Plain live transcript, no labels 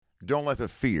Don't let the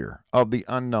fear of the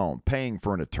unknown, paying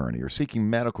for an attorney, or seeking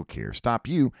medical care stop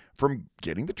you from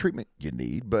getting the treatment you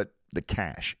need, but the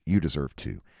cash you deserve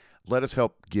too. Let us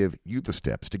help give you the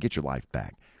steps to get your life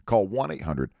back. Call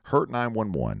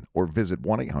 1-800-HURT-911 or visit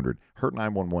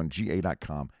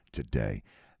 1-800-HURT911GA.com today.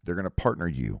 They're going to partner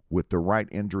you with the right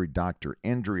injury doctor,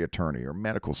 injury attorney, or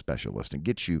medical specialist and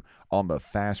get you on the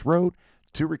fast road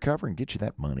to recover and get you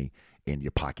that money in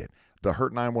your pocket. The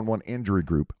Hurt 911 Injury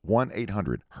Group,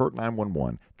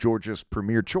 1-800-HURT-911, Georgia's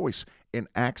premier choice in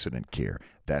accident care.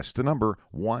 That's the number,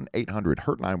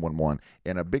 1-800-HURT-911.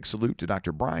 And a big salute to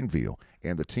Dr. Brian Veal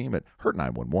and the team at Hurt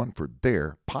 911 for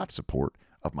their pot support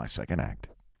of my second act.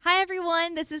 Hi,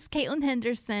 everyone. This is Caitlin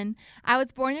Henderson. I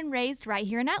was born and raised right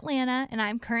here in Atlanta, and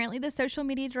I'm currently the social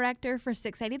media director for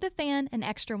 680 The Fan and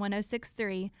Extra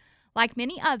 106.3. Like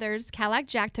many others, Cadillac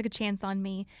Jack took a chance on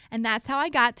me, and that's how I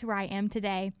got to where I am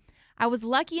today. I was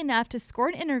lucky enough to score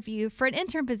an interview for an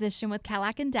intern position with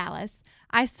Cadillac in Dallas.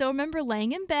 I still remember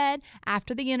laying in bed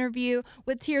after the interview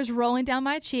with tears rolling down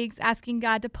my cheeks, asking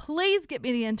God to please get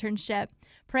me the internship.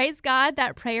 Praise God,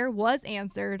 that prayer was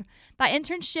answered. That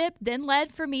internship then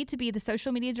led for me to be the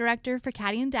social media director for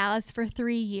Caddy in Dallas for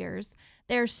 3 years.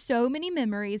 There are so many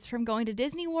memories from going to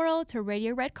Disney World to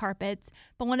Radio Red Carpets,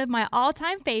 but one of my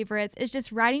all-time favorites is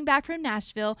just riding back from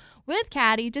Nashville with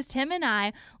Caddy, just him and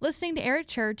I, listening to Eric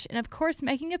Church, and of course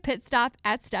making a pit stop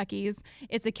at Stuckey's.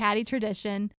 It's a Caddy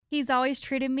tradition. He's always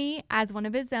treated me as one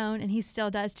of his own, and he still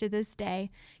does to this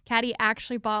day. Caddy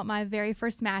actually bought my very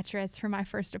first mattress for my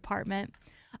first apartment.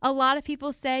 A lot of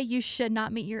people say you should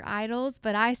not meet your idols,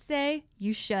 but I say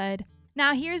you should.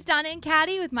 Now here's Donna and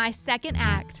Caddy with my second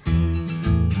act.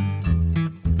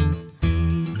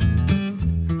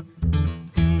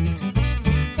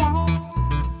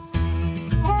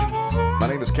 My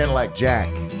name is Cadillac Jack.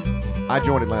 I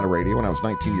joined Atlanta Radio when I was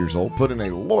 19 years old, put in a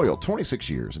loyal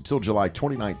 26 years until July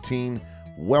 2019.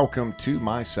 Welcome to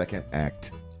my second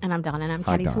act. And I'm Donna, and I'm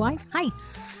Caddy's wife. Hi.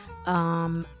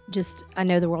 I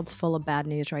know the world's full of bad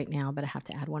news right now, but I have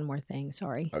to add one more thing.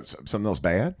 Sorry. Something else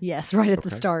bad? Yes, right at the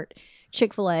start.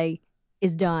 Chick-fil-A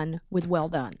is done with Well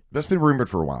Done. That's been rumored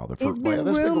for a while. That's been going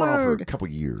on for a couple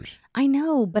years. I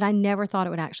know, but I never thought it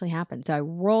would actually happen. So I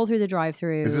roll through the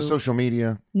drive-thru. Is this social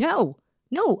media? No,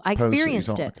 I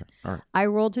experienced it. Okay. All right. I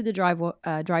rolled through the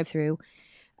drive-thru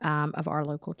of our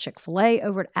local Chick-fil-A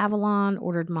over at Avalon,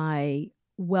 ordered my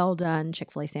Well Done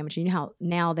Chick-fil-A sandwich. You know how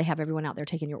now they have everyone out there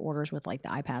taking your orders with like the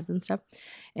iPads and stuff.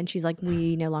 And she's like,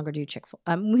 we no longer do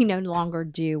we no longer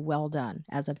do Well Done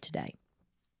as of today.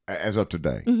 As of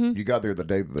today. Mm-hmm. You got there the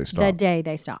day that they stopped. The day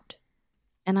they stopped.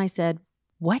 And I said,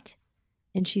 what?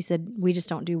 And she said, we just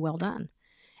don't do Well Done.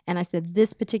 And I said,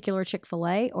 this particular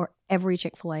Chick-fil-A or every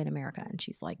Chick-fil-A in America? And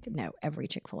she's like, no, every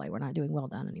Chick-fil-A. We're not doing Well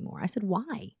Done anymore. I said,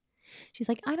 why? She's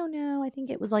like, I don't know. I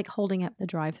think it was like holding up the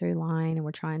drive-through line and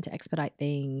we're trying to expedite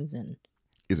things. And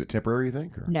is it temporary, you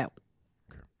think? Or? No.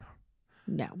 Okay.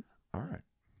 No. All right.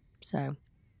 So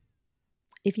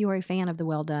if you are a fan of the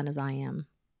Well Done as I am,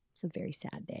 it's a very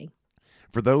sad day.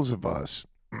 For those of us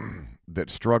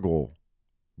that struggle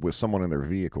with someone in their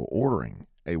vehicle ordering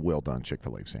a Well Done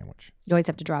Chick-fil-A sandwich. You always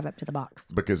have to drive up to the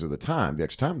box. Because of the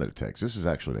extra time that it takes. This is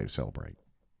actually a day to celebrate.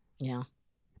 Yeah.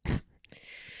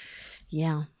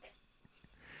 Yeah.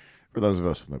 For those of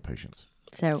us with no patience.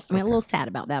 So, a little sad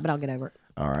about that, but I'll get over it.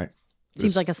 All right.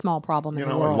 Seems like a small problem in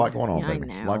the world. There's a lot going on, yeah,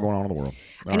 baby. A lot going on in the world.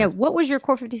 I know. What was your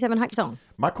Core 57 hype song?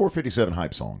 My Core 57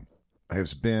 hype song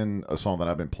has been a song that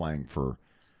I've been playing for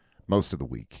most of the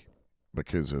week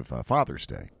because of Father's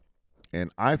Day.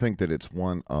 And I think that it's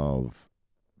one of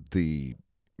the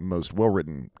most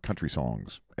well-written country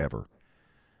songs ever.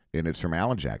 And it's from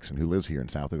Alan Jackson, who lives here in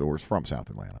from South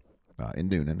Atlanta, in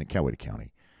Newnan in Coweta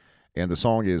County. And the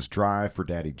song is Drive for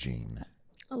Daddy Jean.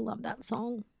 I love that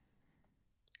song.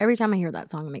 Every time I hear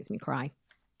that song, it makes me cry.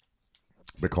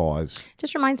 Because? It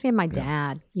just reminds me of my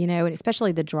dad, and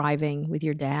especially the driving with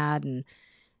your dad. And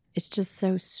it's just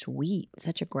so sweet.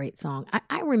 Such a great song.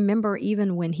 I remember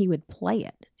even when he would play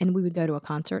it and we would go to a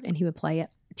concert and he would play it,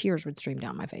 tears would stream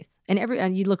down my face.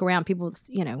 And you look around, people,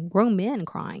 grown men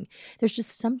crying. There's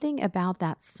just something about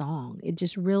that song. It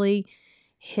just really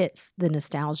hits the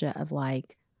nostalgia of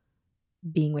like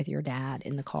being with your dad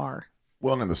in the car.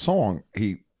 Well, and in the song,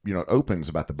 he, it opens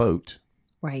about the boat.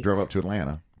 Right. Drove up to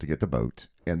Atlanta to get the boat.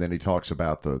 And then he talks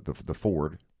about the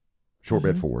Ford, short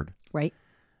bed Ford. Right.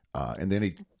 And then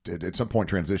he, at some point,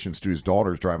 transitions to his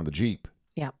daughters driving the Jeep.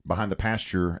 Yep. Behind the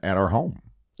pasture at our home.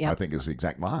 Yep. I think is the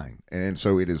exact line. And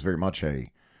so it is very much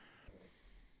a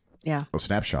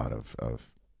snapshot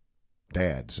of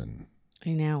dads and I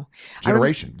know.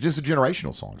 Just a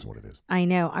generational song is what it is. I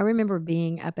know. I remember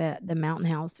being up at the Mountain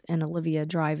House and Olivia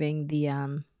driving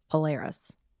the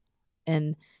Polaris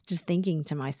and just thinking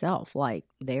to myself, like,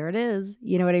 there it is.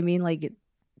 You know what I mean? Like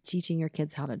teaching your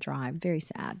kids how to drive. Very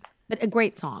sad. But a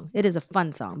great song. It is a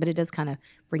fun song, but it does kind of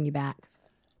bring you back.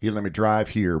 You let me drive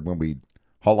here when we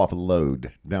haul off a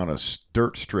load down a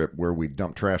dirt strip where we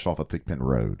dump trash off a Thickpen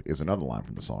Road is another line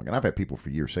from the song. And I've had people for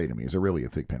years say to me, is there really a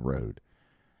Thickpen Road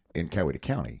in Coweta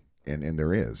County? And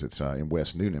there is. It's in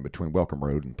West Newnan between Welcome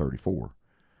Road and 34.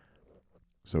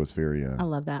 So it's very... I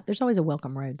love that. There's always a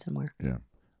Welcome Road somewhere. Yeah.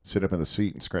 Sit up in the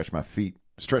seat and stretch my feet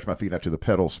out to the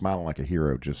pedal, smiling like a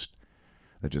hero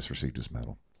that just received his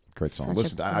medal. Great song.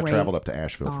 Listen, I traveled up to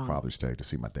Asheville for Father's Day to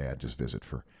see my dad just visit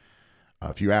for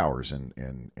a few hours,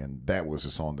 and that was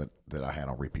a song that I had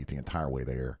on repeat the entire way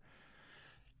there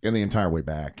and the entire way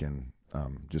back, and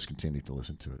just continued to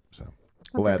listen to it. So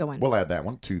we'll add that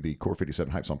one to the Core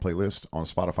 57 Hype Song playlist on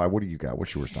Spotify. What do you got?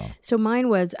 What's yours, Donna? So mine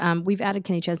was, we've added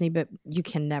Kenny Chesney, but you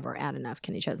can never add enough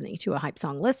Kenny Chesney to a Hype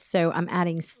Song list. So I'm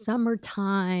adding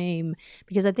Summertime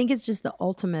because I think it's just the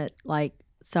ultimate like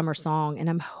summer song, and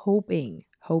I'm hoping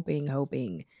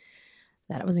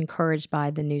that I was encouraged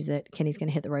by the news that Kenny's going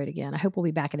to hit the road again. I hope we'll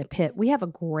be back in a pit. We have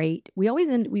we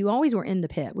always were in the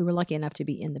pit. We were lucky enough to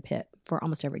be in the pit for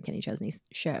almost every Kenny Chesney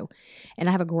show. And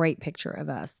I have a great picture of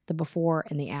us, the before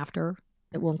and the after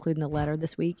that we'll include in the letter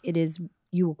this week.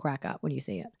 You will crack up when you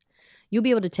see it. You'll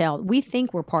be able to tell. We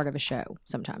think we're part of a show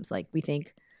sometimes. Like we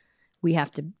think we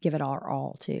have to give it our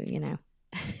all too, you know.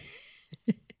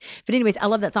 But anyways, I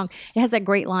love that song. It has that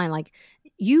great line like,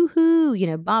 yoo-hoo, you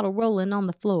know, bottle rolling on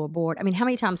the floorboard. I mean, how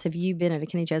many times have you been at a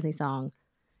Kenny Chesney song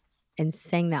and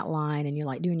sang that line and you're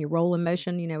like doing your rolling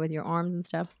motion, you know, with your arms and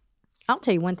stuff? I'll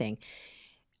tell you one thing.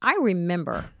 I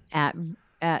remember at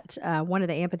one of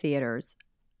the amphitheaters,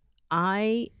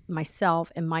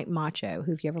 myself and Mike Macho,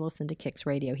 who if you ever listened to Kicks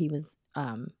Radio, he was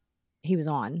a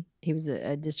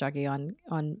disc jockey on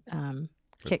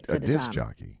Kicks at the time.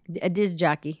 A disc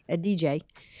jockey, a DJ.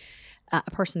 A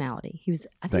personality. He was,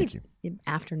 I think,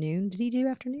 afternoon. Did he do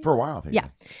afternoon? For a while, I think. Yeah.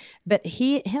 But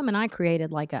him and I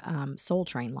created like a Soul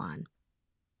Train line.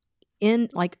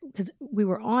 Because we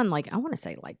were on I want to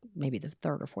say maybe the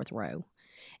third or fourth row.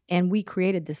 And we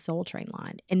created this Soul Train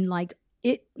line. And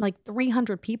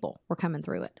 300 people were coming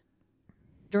through it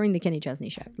during the Kenny Chesney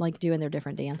show, doing their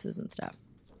different dances and stuff.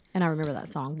 And I remember that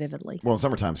song vividly. Well,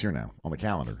 Summertime's here now on the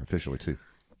calendar officially too.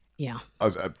 Yeah.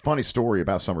 A funny story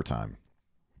about Summertime.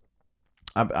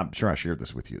 I'm sure I shared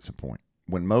this with you at some point.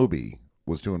 When Moby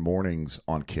was doing mornings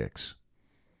on Kicks,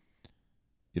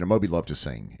 you know, Moby loved to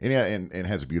sing and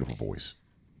has a beautiful voice.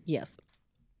 Yes.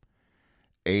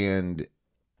 And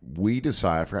we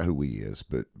decided, I forgot who he is,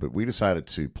 but we decided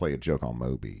to play a joke on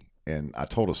Moby. And I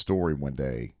told a story one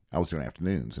day. I was doing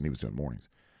afternoons and he was doing mornings.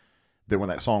 That when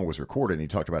that song was recorded and he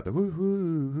talked about the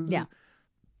woo-hoo, yeah,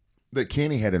 that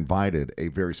Kenny had invited a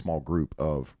very small group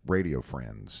of radio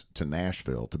friends to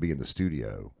Nashville to be in the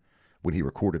studio when he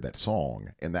recorded that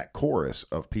song, and that chorus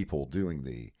of people doing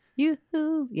the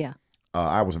yoo-hoo, yeah.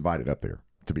 I was invited up there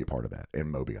to be a part of that,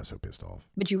 and Moby got so pissed off.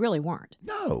 But you really weren't.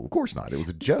 No, of course not. It was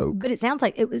a joke. But it sounds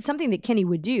like it was something that Kenny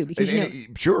would do because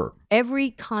sure,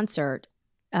 every concert.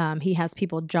 He has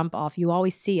people jump off. You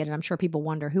always see it, and I'm sure people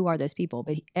wonder who are those people.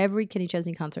 But every Kenny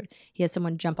Chesney concert, he has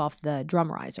someone jump off the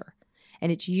drum riser,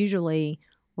 and it's usually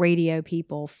radio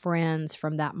people, friends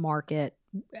from that market.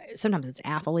 Sometimes it's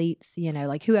athletes, you know,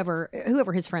 like whoever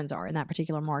his friends are in that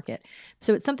particular market.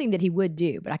 So it's something that he would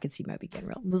do. But I could see Moby getting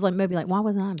real. It was like Moby, why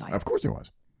wasn't I invited? Of course he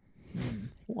was.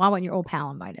 Why wasn't your old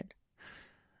pal invited?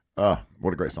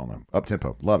 What a great song, though. Up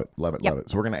tempo. Love it. Love it. Yep. Love it.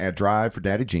 So we're going to add Drive for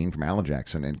Daddy Gene from Alan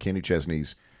Jackson and Kenny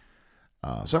Chesney's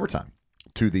Summertime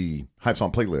to the Hype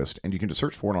Song playlist. And you can just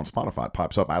search for it on Spotify. It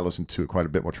pops up. I listened to it quite a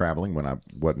bit while traveling when I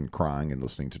wasn't crying and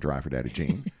listening to Drive for Daddy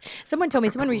Gene. Someone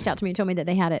reached out to me and told me that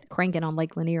they had it cranking on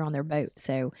Lake Lanier on their boat.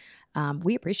 So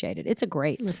we appreciate it. It's a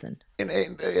great listen.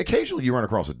 And occasionally you run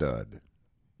across a dud.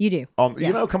 You do. Yeah.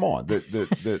 You know, come on. They're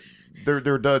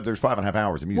dud. There's 5.5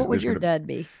 hours of music. What would your dud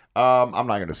be? I'm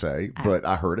not going to say, but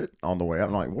I heard it on the way.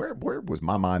 I'm like, where was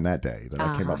my mind that day that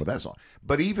I came up with that song?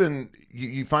 But even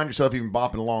you find yourself even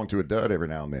bopping along to a dud every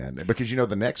now and then because you know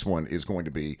the next one is going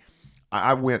to be.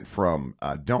 I went from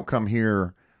 "Don't Come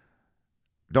Home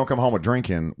a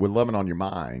Drinking" with "Lovin' on Your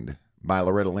Mind" by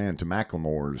Loretta Lynn to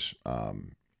Macklemore's.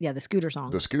 The Scooter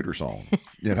song. The Scooter song,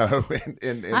 you know.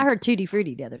 and I heard Tutti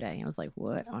Frutti the other day. I was like,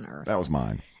 what on earth? That was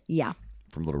mine. Yeah.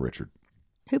 From Little Richard.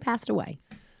 Who passed away.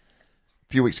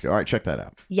 A few weeks ago. All right, check that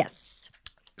out. Yes.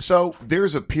 So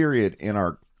there's a period in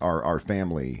our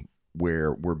family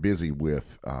where we're busy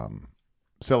with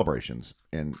celebrations,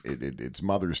 and it's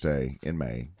Mother's Day in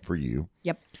May for you.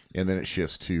 Yep. And then it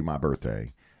shifts to my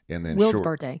birthday, and then Will's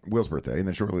birthday, and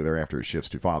then shortly thereafter it shifts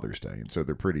to Father's Day, and so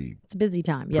they're pretty. It's a busy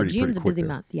time. Yeah, June's a busy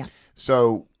month. Yeah.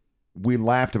 So we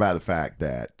laughed about the fact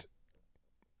that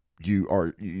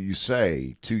you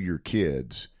say to your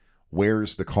kids,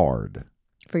 "Where's the card?"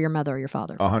 For your mother or your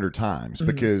father. 100 times,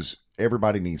 because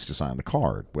everybody needs to sign the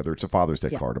card, whether it's a Father's Day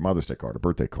card, a Mother's Day card, a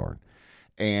birthday card.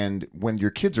 And when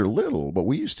your kids are little, what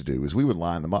we used to do is we would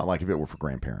line them up, like if it were for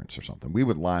grandparents or something, we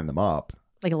would line them up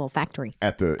like a little factory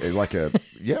at the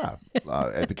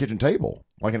at the kitchen table,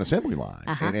 like an assembly line.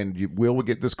 And Will would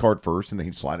get this card first, and then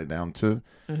he'd slide it down to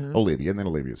Olivia, and then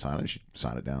Olivia would sign it, and she'd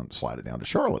slide it down to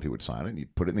Charlotte, who would sign it, and you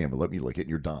put it in the envelope, and you lick it, and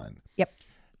you're done. Yep.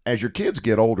 As your kids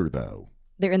get older, though,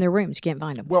 they're in their rooms. You can't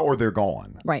find them. Well, or they're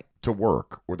gone. Right. To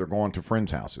work, or they're going to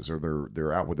friends' houses, or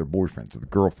they're out with their boyfriends or their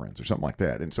girlfriends or something like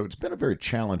that. And so it's been a very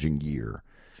challenging year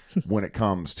when it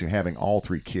comes to having all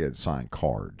three kids sign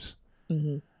cards.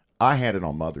 I had it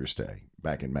on Mother's Day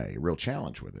back in May, a real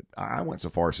challenge with it. I went so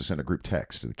far as to send a group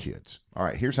text to the kids. All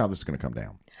right, here's how this is going to come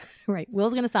down. Right.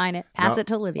 Will's going to sign it, pass it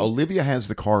to Olivia. Olivia has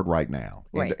the card right now,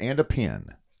 right. and a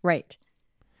pen. Right.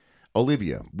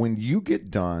 Olivia, when you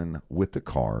get done with the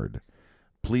card,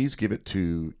 please give it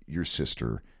to your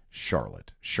sister,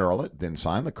 Charlotte. Charlotte, then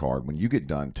sign the card. When you get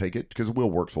done, take it, because Will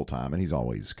works full time and he's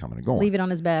always coming and going. Leave it on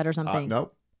his bed or something.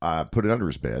 Nope. I put it under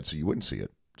his bed so you wouldn't see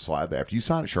it. After you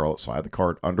sign it, Charlotte, slide the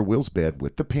card under Will's bed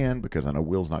with the pen, because I know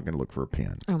Will's not going to look for a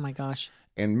pen. Oh, my gosh.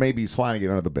 And maybe sliding it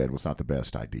under the bed was not the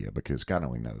best idea, because God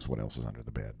only knows what else is under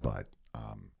the bed. But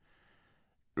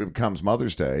it comes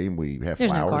Mother's Day, and we have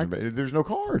flowers. There's no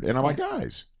card. And I'm like,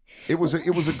 guys, it was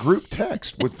a group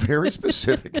text with very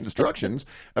specific instructions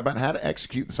about how to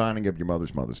execute the signing of your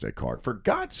Mother's Day card. For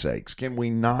God's sakes, can we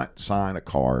not sign a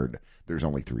card? There's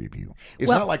only three of you.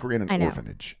 It's not like we're in an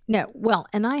orphanage. No. Well,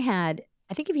 and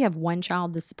I think if you have one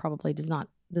child, this probably does not,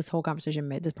 this whole conversation,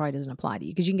 this probably doesn't apply to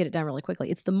you, because you can get it done really quickly.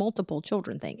 It's the multiple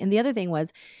children thing. And the other thing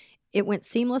was, it went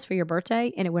seamless for your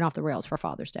birthday, and it went off the rails for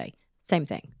Father's Day. Same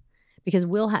thing. Because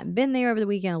Will hadn't been there over the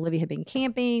weekend. Olivia had been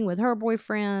camping with her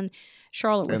boyfriend.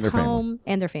 Charlotte was home.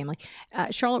 And their family.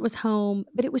 Charlotte was home.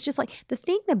 But it was just like, the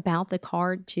thing about the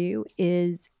card, too,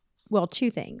 is, well,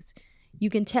 two things. You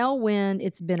can tell when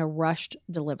it's been a rushed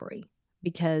delivery,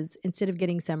 because instead of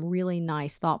getting some really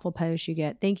nice, thoughtful post, you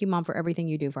get, "Thank you, Mom, for everything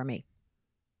you do for me.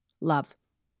 Love."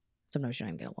 Sometimes you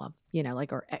don't even get a love,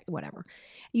 or whatever.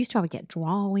 I used to always get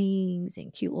drawings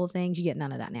and cute little things. You get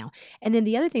none of that now. And then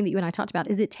the other thing that you and I talked about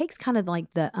is it takes kind of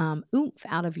like the oomph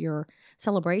out of your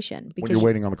celebration. Because when you're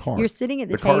waiting on the card. You're sitting at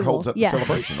the table. table. The card holds up the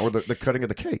celebration, or the cutting of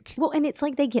the cake. Well, and it's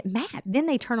like they get mad. Then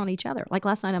they turn on each other. Like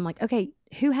last night, I'm like, okay,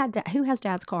 who has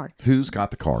Dad's card? Who's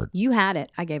got the card? You had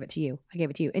it. I gave it to you.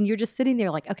 And you're just sitting there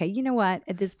like, okay, you know what?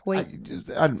 At this point.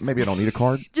 Maybe I don't need a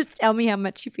card. Just tell me how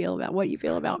much you feel about what you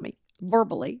feel about me.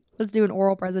 Verbally. Let's do an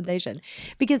oral presentation.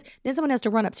 Because then someone has to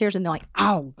run upstairs and they're like,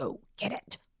 "I'll go get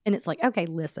it." And it's like, okay,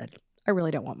 listen, I really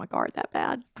don't want my card that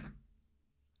bad.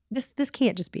 This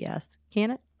can't just be us, can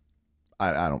it?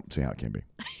 I don't see how it can be.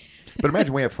 But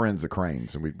imagine we have friends, the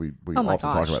Cranes, and we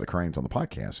often talk about the Cranes on the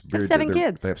podcast. They have 7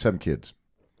 kids. They have 7 kids.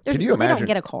 Can you imagine? They don't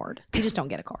get a card. You just don't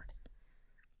get a card.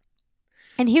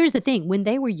 And here's the thing. When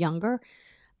they were younger,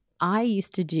 I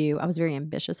was very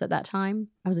ambitious at that time.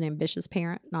 I was an ambitious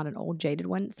parent, not an old jaded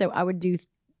one. So I would do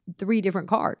 3 different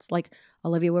cards. Like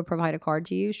Olivia would provide a card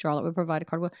to you. Charlotte would provide a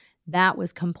card. That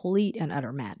was complete and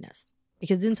utter madness,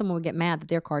 because then someone would get mad that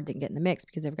their card didn't get in the mix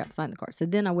because they forgot to sign the card. So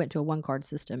then I went to a 1-card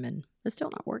system, and it's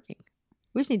still not working.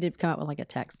 We just need to come up with like a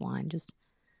text line. Just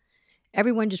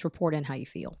everyone just report in how you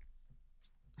feel.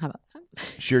 How about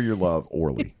that? Share your love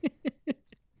orally. Okay,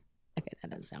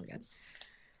 that doesn't sound good.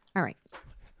 All right.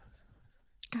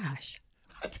 Gosh,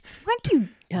 why do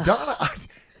you, Donna?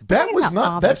 That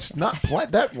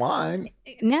line.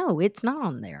 No, it's not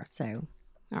on there. So,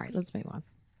 all right, let's move on.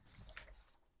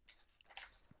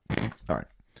 All right,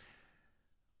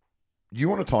 you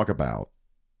want to talk about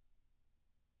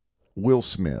Will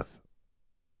Smith,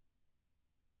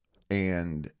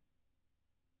 and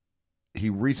he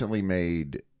recently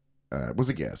was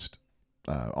a guest.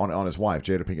 On his wife,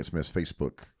 Jada Pinkett Smith's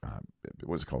Facebook,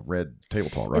 what's it called? Red Table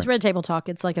Talk, right? It's Red Table Talk.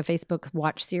 It's like a Facebook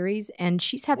watch series, and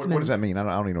she's had some. What does that mean? I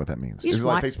don't even know what that means. Is it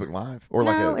like Facebook Live or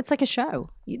no? It's like a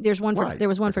show. There's one for there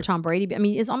was one for Tom Brady. I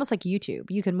mean, it's almost like YouTube.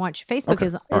 You can watch. Facebook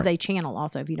is a channel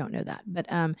also, if you don't know that. But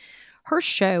her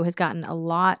show has gotten a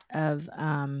lot of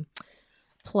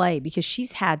play because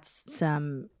she's had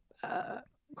some.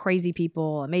 Crazy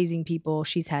people, amazing people.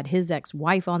 She's had his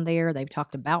ex-wife on there. They've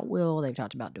talked about Will. They've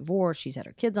talked about divorce. She's had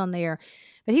her kids on there.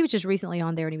 But he was just recently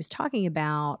on there, and he was talking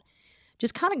about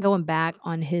just kind of going back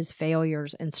on his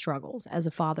failures and struggles as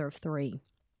a father of 3.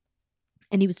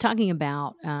 And he was talking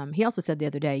about, he also said the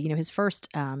other day, his first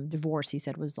divorce, he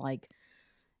said, was like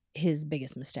his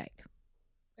biggest mistake.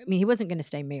 I mean, he wasn't going to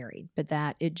stay married, but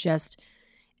that it just,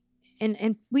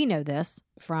 and we know this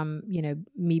from,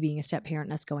 me being a step parent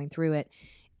and us going through it.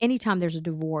 Anytime there's a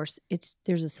divorce,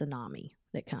 there's a tsunami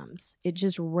that comes. It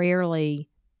just rarely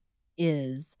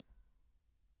is,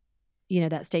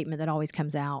 that statement that always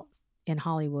comes out in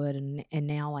Hollywood, and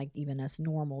now like even us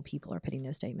normal people are putting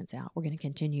those statements out. We're going to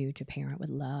continue to parent with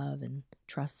love and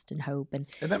trust and hope, and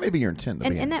that may be your intent.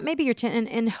 And that may be your intent,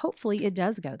 and hopefully it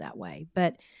does go that way.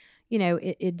 But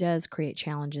it does create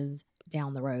challenges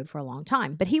down the road for a long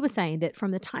time. But he was saying that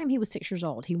from the time he was 6 years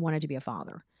old, he wanted to be a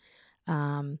father.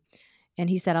 And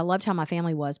he said, I loved how my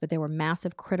family was, but there were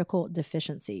massive critical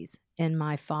deficiencies in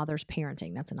my father's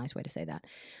parenting. That's a nice way to say that,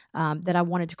 that I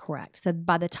wanted to correct. So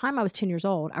by the time I was 10 years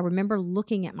old, I remember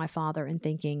looking at my father and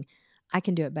thinking, I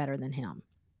can do it better than him.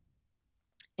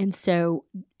 And so,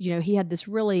 he had this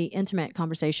really intimate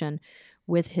conversation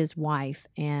with his wife,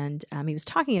 and he was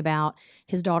talking about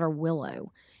his daughter,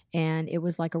 Willow. And it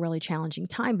was like a really challenging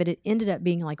time, but it ended up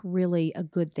being like really a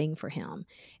good thing for him.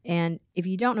 And if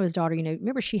you don't know his daughter,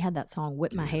 remember she had that song,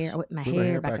 Whip My Hair, Whip My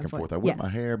Hair, back and forth. I whip my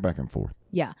hair back and forth.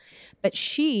 Yeah. But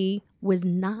she was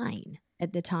 9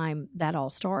 at the time that all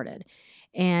started.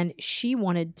 And she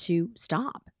wanted to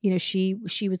stop. She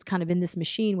was kind of in this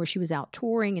machine where she was out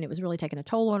touring and it was really taking a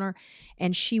toll on her.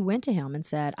 And she went to him and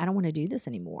said, I don't want to do this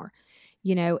anymore.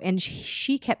 And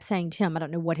she kept saying to him, I don't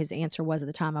know what his answer was at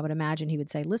the time. I would imagine he would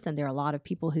say, listen, there are a lot of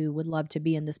people who would love to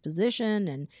be in this position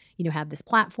and, have this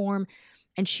platform.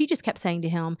 And she just kept saying to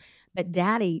him, but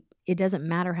Daddy, it doesn't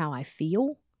matter how I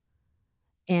feel.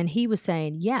 And he was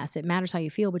saying, yes, it matters how you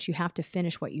feel, but you have to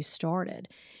finish what you started.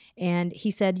 And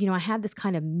he said, I had this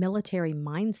kind of military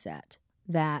mindset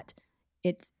that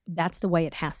that's the way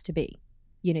it has to be.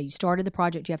 You started the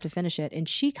project, you have to finish it. And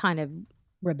she kind of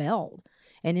rebelled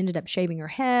and ended up shaving her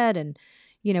head and,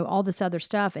 all this other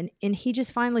stuff. And he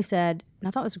just finally said, and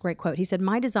I thought it was a great quote, he said,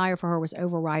 my desire for her was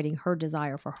overriding her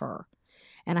desire for her.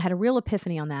 And I had a real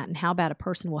epiphany on that and how bad a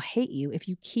person will hate you if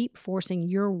you keep forcing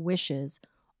your wishes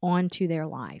onto their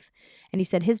life. And he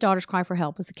said his daughter's cry for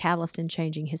help was the catalyst in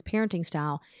changing his parenting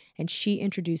style, and she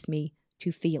introduced me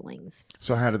to feelings.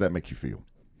 So how did that make you feel?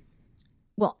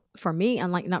 Well, for me,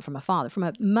 unlike not from a father, from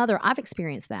a mother, I've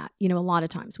experienced that, a lot of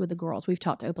times with the girls. We've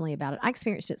talked openly about it. I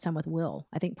experienced it some with Will.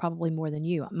 I think probably more than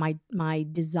you. My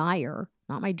desire,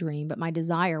 not my dream, but my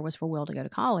desire was for Will to go to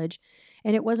college,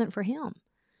 and it wasn't for him.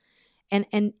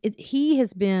 And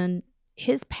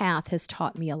his path has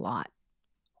taught me a lot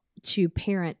to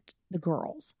parent the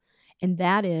girls. And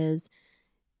that is,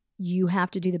 you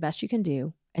have to do the best you can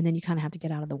do, and then you kind of have to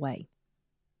get out of the way.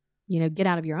 Get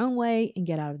out of your own way and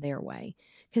get out of their way.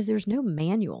 Because there's no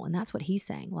manual. And that's what he's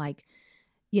saying. Like,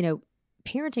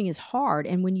 parenting is hard.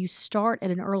 And when you start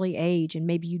at an early age and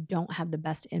maybe you don't have the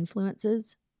best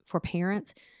influences for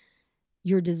parents,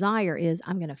 your desire is,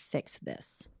 I'm going to fix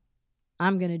this.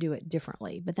 I'm going to do it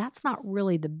differently. But that's not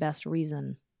really the best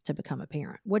reason to become a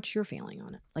parent. What's your feeling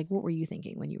on it? Like, what were you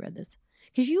thinking when you read this?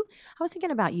 Because I was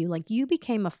thinking about you. Like, you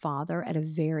became a father at a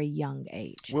very young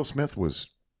age. Will Smith was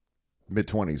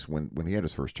mid-20s when he had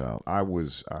his first child. I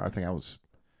think I was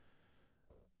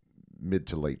mid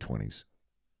to late 20s.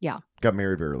 Yeah. Got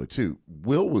married very early too.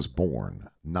 Will was born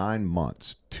 9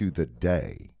 months to the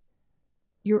day.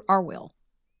 Our Will.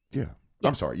 Yeah.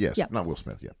 I'm sorry. Yes. Yeah. Not Will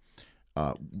Smith. Yeah.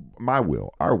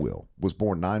 Our Will was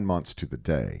born 9 months to the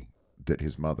day that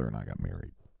his mother and I got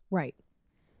married. Right.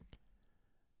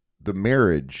 The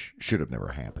marriage should have never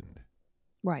happened.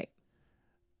 Right.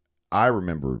 I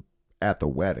remember at the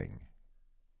wedding,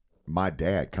 my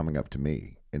dad coming up to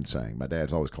me and saying, my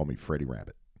dad's always called me Freddie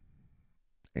Rabbit.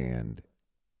 And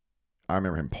I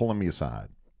remember him pulling me aside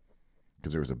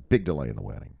because there was a big delay in the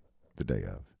wedding the day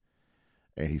of.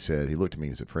 And he looked at me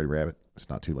and he said, Freddie Rabbit, it's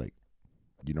not too late.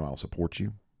 I'll support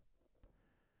you.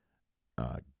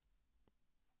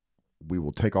 We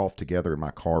will take off together in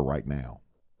my car right now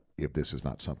if this is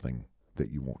not something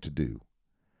that you want to do.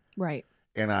 Right.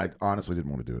 And I honestly didn't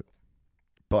want to do it.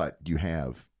 But you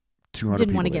have 200 Didn't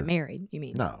people want to there. get married, you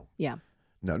mean? No. Yeah.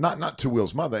 No, not to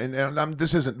Will's mother. And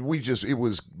this isn't,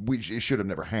 it should have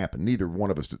never happened. Neither one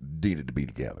of us needed to be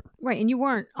together. Right. And you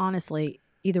weren't, honestly,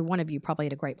 either one of you probably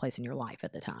at a great place in your life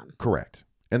at the time. Correct.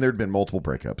 And there'd been multiple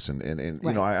breakups. And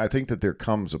Right. I think that there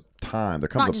comes a time,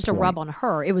 It's not just a rub on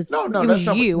her. It was, No, it was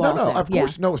that's you not, also. No, of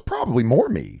course. No, it was probably more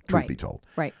me, truth Right. be told.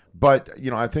 Right. But,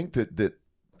 I think that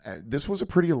this was a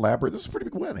pretty elaborate, this was a pretty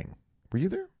big wedding. Were you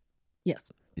there?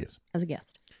 Yes. Yes. As a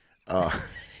guest.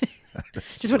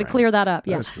 Just want to clear that up.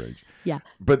 Yeah. That's strange. Yeah.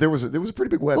 But there was a pretty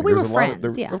big wedding. Well, we There were was a lot friends,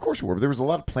 of, yeah. Of course we were. But there was a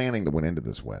lot of planning that went into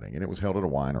this wedding, and it was held at a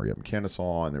winery up in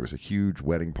Kennesaw, and there was a huge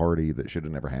wedding party that should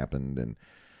have never happened. And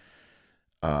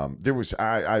there was,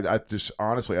 I just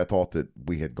honestly, I thought that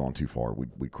we had gone too far.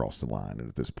 We crossed the line, and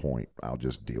at this point, I'll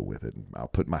just deal with it. And I'll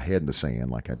put my head in the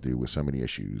sand like I do with so many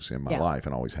issues in my life,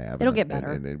 and always have. It'll get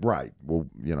better. Right. Well,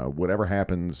 whatever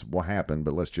happens will happen,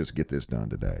 but let's just get this done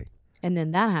today. And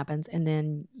then that happens, and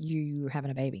then you're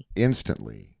having a baby.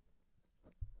 Instantly,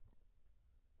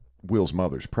 Will's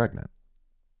mother's pregnant.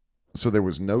 So there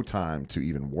was no time to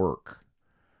even work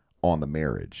on the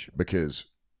marriage, because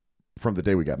from the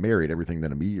day we got married, everything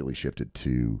then immediately shifted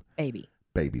to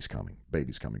baby's coming.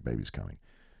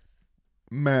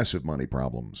 Massive money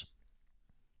problems.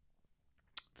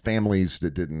 Families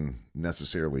that didn't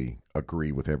necessarily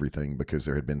agree with everything because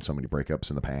there had been so many breakups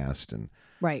in the past. And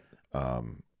right.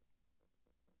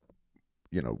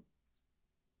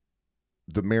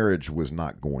 The marriage was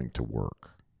not going to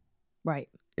work. Right.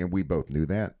 And we both knew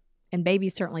that. And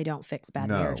babies certainly don't fix bad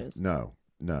marriages. No.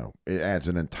 It adds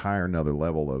an entire another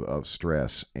level of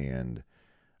stress and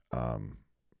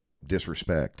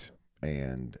disrespect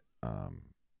and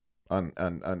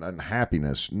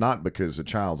unhappiness, not because the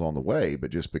child's on the way,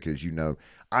 but just because,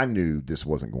 I knew this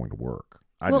wasn't going to work.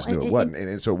 I just knew it wasn't.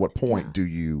 And so at what point do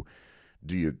you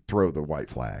throw the white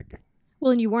flag?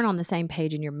 Well, and you weren't on the same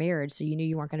page in your marriage, so you knew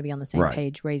you weren't going to be on the same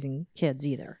page raising kids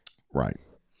either. Right.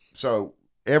 So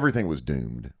everything was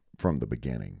doomed from the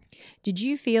beginning. Did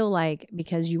you feel like,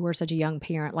 because you were such a young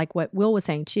parent, like what Will was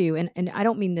saying too, and I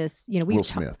don't mean this, Will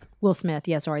Smith. Will Smith,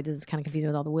 yeah, sorry, this is kind of confusing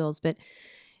with all the Wills, but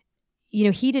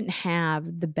he didn't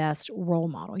have the best role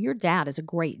model. Your dad is a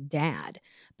great dad,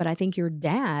 but I think your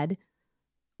dad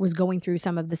was going through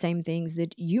some of the same things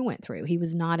that you went through. He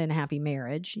was not in a happy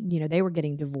marriage. They were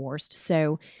getting divorced.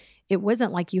 So it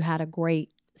wasn't like you had a great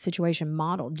situation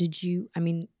modeled.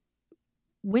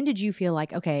 When did you feel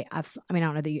like, okay, I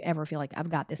don't know that you ever feel like I've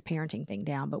got this parenting thing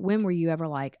down, but when were you ever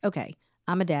like, okay,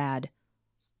 I'm a dad?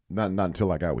 Not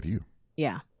until I got with you.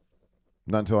 Yeah.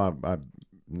 Not until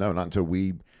not until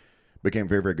we became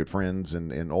very, very good friends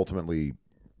and ultimately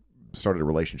started a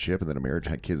relationship and then a marriage,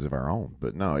 had kids of our own.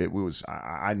 But no, it was,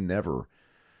 I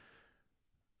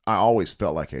always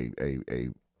felt like a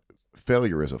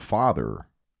failure as a father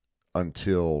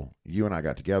until you and I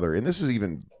got together. And this is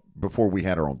even before we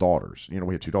had our own daughters.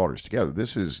 We had 2 daughters together.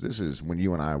 This is when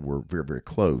you and I were very, very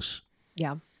close.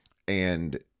 Yeah.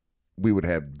 And we would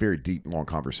have very deep, long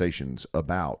conversations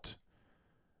about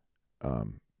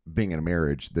being in a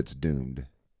marriage that's doomed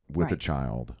with a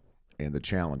child and the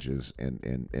challenges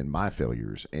and my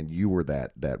failures. And you were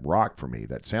that rock for me,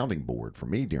 that sounding board for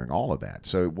me during all of that.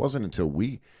 So it wasn't until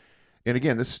and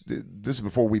again, this is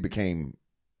before we became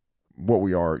what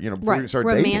we are, before we started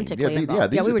dating. Romantically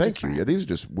involved. We were just friends. Yeah, these are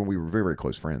just when we were very, very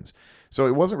close friends. So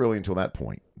it wasn't really until that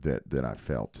point that I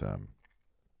felt.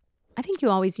 I think you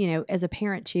always, as a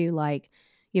parent too, like,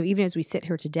 even as we sit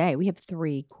here today, we have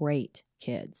 3 great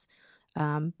kids.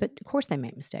 But of course they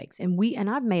make mistakes, and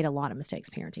I've made a lot of mistakes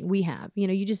parenting. We have,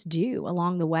 you just do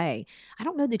along the way. I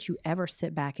don't know that you ever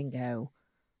sit back and go,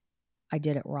 I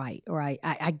did it right, or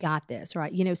I got this,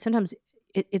 right? Sometimes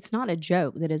it's not a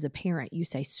joke that as a parent, you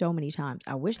say so many times,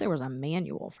 I wish there was a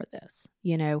manual for this,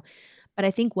 but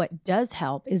I think what does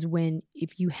help is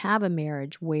if you have a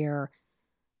marriage where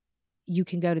you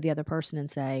can go to the other person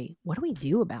and say, what do we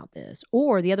do about this?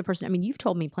 Or the other person, you've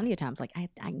told me plenty of times, like,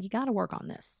 you got to work on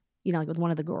this. Like with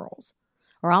one of the girls,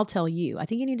 or I'll tell you, I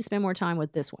think you need to spend more time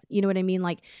with this one. You know what I mean?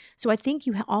 Like, so I think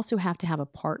you also have to have a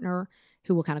partner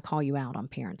who will kind of call you out on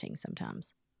parenting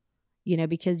sometimes,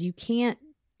 because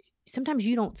sometimes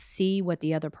you don't see what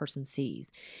the other person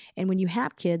sees. And when you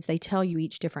have kids, they tell you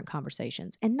each different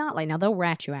conversations, and not like, now they'll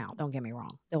rat you out. Don't get me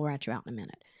wrong. They'll rat you out in a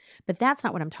minute, but that's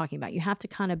not what I'm talking about. You have to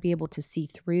kind of be able to see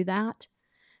through that,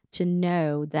 to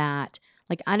know that,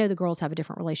 like, I know the girls have a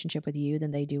different relationship with you than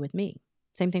they do with me.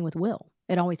 Same thing with Will.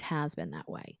 It always has been that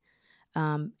way.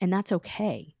 And that's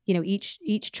okay.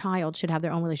 Each child should have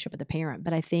their own relationship with the parent.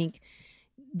 But I think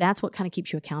that's what kind of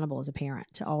keeps you accountable as a parent,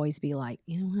 to always be like,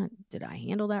 what, did I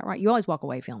handle that right? You always walk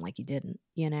away feeling like you didn't,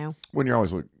 When you're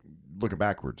always looking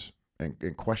backwards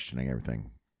and questioning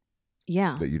everything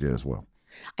that you did as well.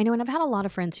 I know, and I've had a lot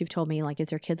of friends who've told me, like, as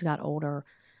their kids got older,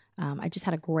 I just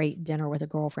had a great dinner with a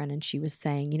girlfriend, and she was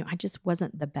saying, I just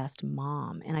wasn't the best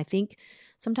mom. And I think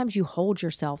sometimes you hold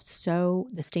yourself the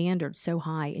standard so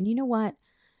high. And you know what?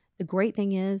 The great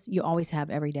thing is you always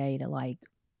have every day to, like,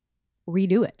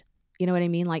 redo it. You know what I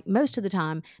mean? Like, most of the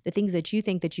time, the things that you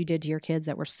think that you did to your kids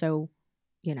that were so,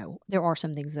 there are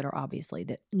some things that are obviously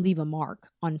that leave a mark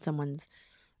on someone's,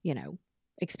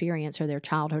 experience or their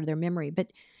childhood or their memory.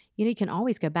 But, you can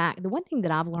always go back. The one thing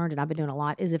that I've learned, and I've been doing a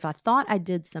lot, is if I thought I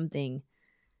did something,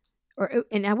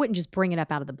 and I wouldn't just bring it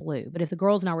up out of the blue, but if the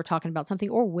girls and I were talking about something,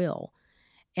 or Will,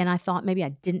 and I thought maybe I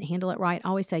didn't handle it right, I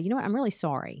always say, you know what, I'm really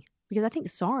sorry. Because I think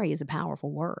sorry is a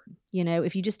powerful word.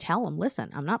 If you just tell them, listen,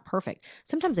 I'm not perfect.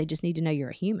 Sometimes they just need to know you're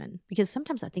a human. Because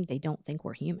sometimes I think they don't think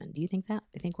we're human. Do you think that?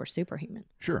 They think we're superhuman.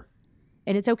 Sure.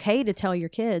 And it's okay to tell your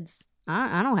kids,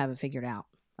 I don't have it figured out.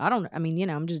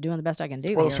 I'm just doing the best I can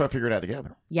do. Well, let's try to figure it out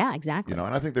together. Yeah, exactly. And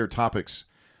I think there are topics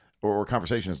or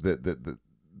conversations that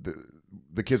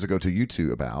the kids will go to you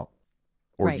two about,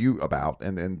 or Right. you about,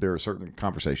 and then there are certain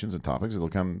conversations and topics that they'll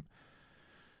come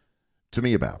to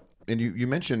me about. And you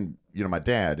mentioned, my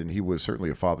dad, and he was certainly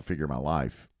a father figure in my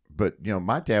life. But,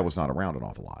 my dad was not around an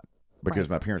awful lot because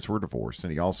my parents were divorced,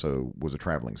 and he also was a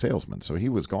traveling salesman. So he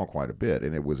was gone quite a bit,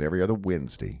 and it was every other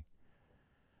Wednesday.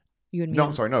 You and me. No,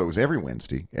 I'm sorry. No, it was every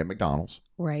Wednesday at McDonald's.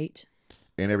 Right.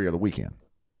 And every other weekend.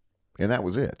 And that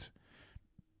was it.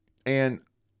 And,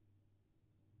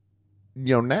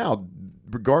 now,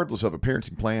 regardless of a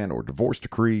parenting plan or divorce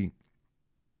decree,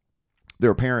 there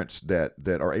are parents that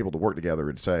are able to work together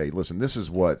and say, listen, this is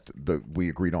what we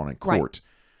agreed on in court. Right.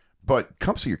 But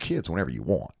come see your kids whenever you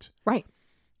want. Right.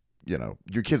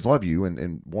 Your kids love you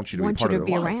and want you to be part of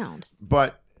their life. Around.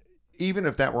 But even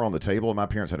if that were on the table, and my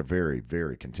parents had a very,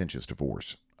 very contentious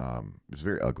divorce. It was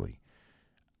very ugly.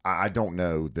 I don't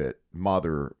know that my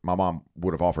mom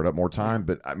would have offered up more time,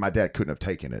 but my dad couldn't have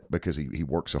taken it because he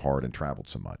worked so hard and traveled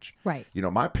so much. Right.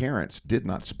 My parents did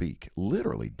not speak,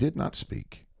 literally did not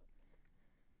speak.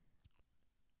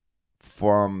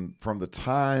 From the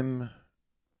time,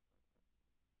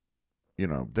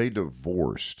 they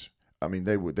divorced. I mean,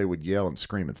 they would yell and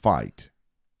scream and fight.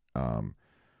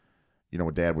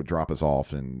 When Dad would drop us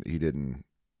off and he didn't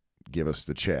give us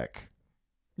the check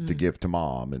to give to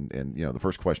Mom, and the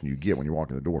first question you get when you walk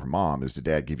in the door from Mom is, did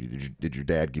your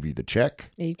dad give you the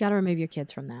check? Yeah, you've got to remove your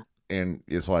kids from that. And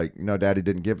it's like, no, Daddy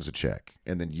didn't give us a check,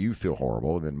 and then you feel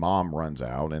horrible, and then Mom runs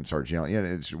out and starts yelling.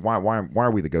 It's why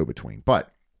are we the go-between?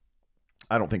 But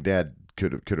I don't think Dad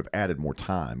could have added more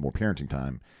time, more parenting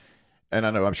time. And I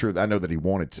know that he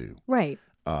wanted to. Right.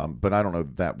 But I don't know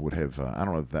that would have. I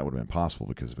don't know that would have been possible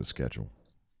because of his schedule.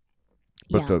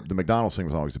 But the McDonald's thing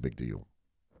was always a big deal.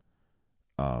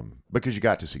 Because you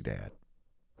got to see Dad,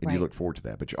 and you look forward to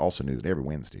that. But you also knew that every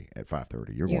Wednesday at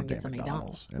 5:30 you're going to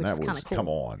McDonald's, and that was cool. Come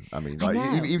on. I mean,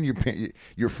 even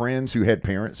your friends who had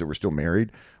parents that were still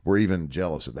married were even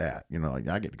jealous of that.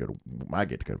 I get to go to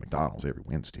McDonald's every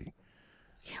Wednesday.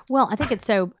 Well, I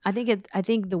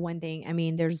think the one thing, I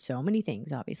mean, there's so many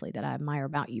things obviously that I admire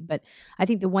about you, but I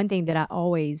think the one thing that I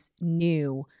always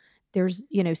knew, there's,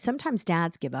 sometimes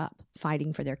dads give up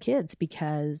fighting for their kids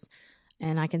because,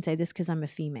 and I can say this because I'm a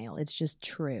female, it's just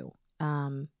true.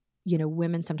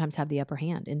 Women sometimes have the upper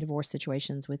hand in divorce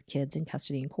situations with kids in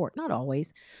custody in court. Not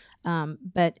always,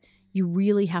 but you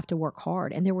really have to work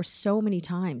hard. And there were so many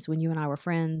times when you and I were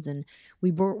friends and we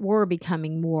were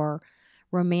becoming more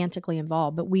romantically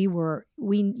involved, but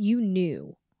you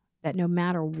knew that no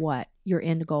matter what, your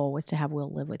end goal was to have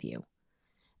Will live with you.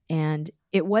 And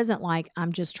it wasn't like,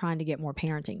 I'm just trying to get more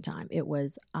parenting time. It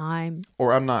was, I'm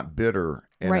not bitter,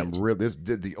 and I'm real. This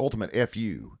did the ultimate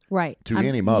FU to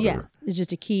any mother. Yes, it's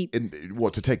just to keep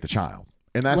to take the child,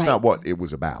 and that's not what it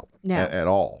was about at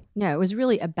all. No, it was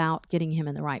really about getting him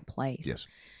in the right place. Yes,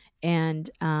 and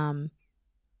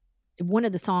one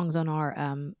of the songs on our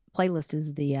playlist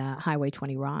is the Highway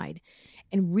 20 Ride,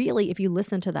 and really, if you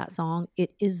listen to that song,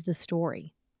 it is the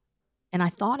story. And I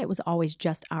thought it was always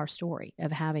just our story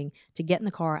of having to get in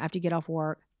the car after you get off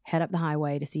work, head up the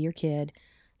highway to see your kid,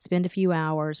 spend a few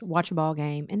hours, watch a ball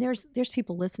game. And there's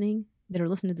people listening that are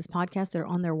listening to this podcast that are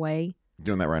on their way.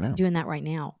 Doing that right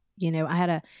now. I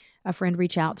had a friend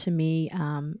reach out to me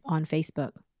on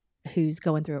Facebook who's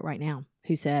going through it right now,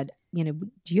 who said, do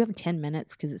you have 10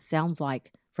 minutes? Because it sounds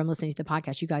like from listening to the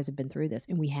podcast, you guys have been through this.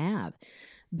 And we have.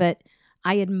 But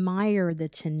I admire the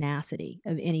tenacity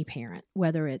of any parent,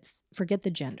 whether it's, forget the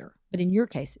gender, but in your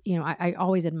case, I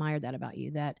always admired that about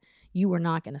you, that you were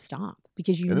not going to stop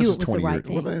because you knew it was the right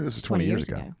thing. Well, this is 20 years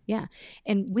ago. Yeah.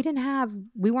 And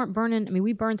we weren't burning. I mean,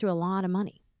 we burned through a lot of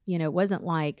money. It wasn't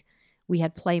like we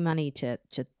had play money to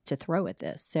throw at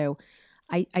this. So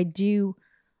I do,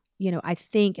 I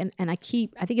think, and I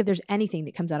think if there's anything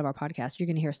that comes out of our podcast, you're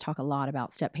going to hear us talk a lot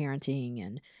about step parenting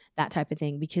and that type of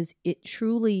thing, because it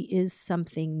truly is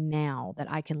something now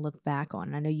that I can look back on.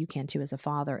 And I know you can too as a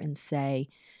father, and say,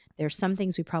 there's some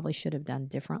things we probably should have done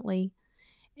differently.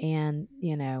 And,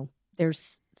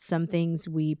 there's some things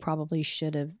we probably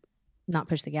should have not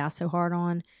pushed the gas so hard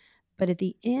on. But at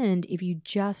the end, if you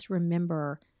just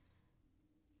remember,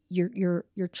 you're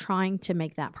trying to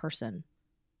make that person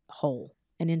whole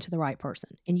and into the right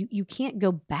person. And you can't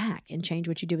go back and change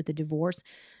what you did with the divorce.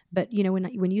 But, you know,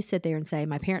 when you sit there and say,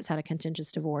 my parents had a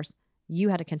contentious divorce, you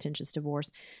had a contentious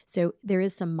divorce. So there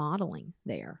is some modeling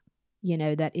there, you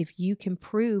know, that if you can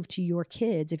prove to your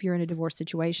kids, if you're in a divorce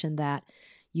situation, that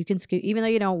you can scoot, even though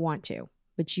you don't want to,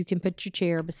 but you can put your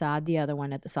chair beside the other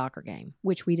one at the soccer game,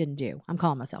 which we didn't do. I'm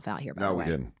calling myself out here, by the way. No,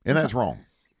 we didn't. And that's wrong.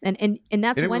 And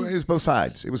that's And when it was both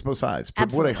sides. It was both sides. But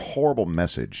Absolutely. what a horrible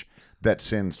message that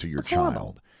sends to your That's child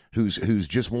horrible. who's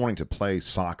just wanting to play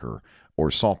soccer or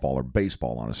softball or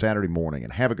baseball on a Saturday morning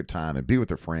and have a good time and be with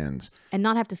their friends. and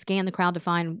not have to scan the crowd to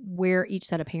find where each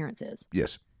set of parents is.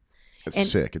 Yes. It's And-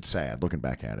 sick. It's sad looking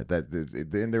back at it.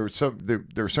 And there were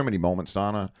so many moments,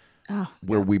 Donna, Oh,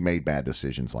 where we made bad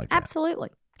decisions like that. absolutely.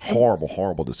 Horrible,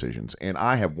 horrible decisions. And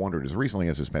I have wondered as recently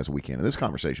as this past weekend, and this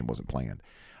conversation wasn't planned,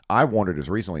 I wondered as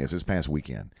recently as this past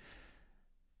weekend,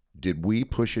 did we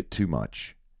push it too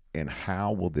much? And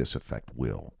how will this affect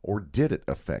Will? Or did it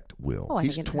affect Will? Oh, I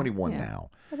He's think it- 21 yeah.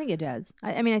 now. I think it does.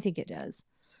 I mean, I think it does.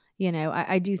 You know,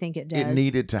 I do think it does. It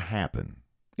needed to happen.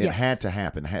 It Yes. had to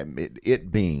happen.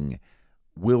 It being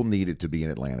Will needed to be in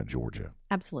Atlanta, Georgia.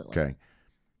 Absolutely. Okay.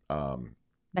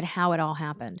 But how it all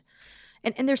happened.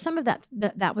 And there's some of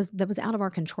that was out of our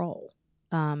control.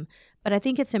 But I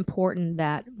think it's important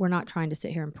that we're not trying to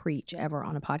sit here and preach ever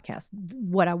on a podcast.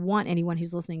 What I want anyone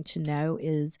who's listening to know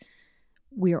is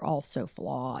we are all so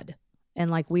flawed. And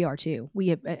like we are too. We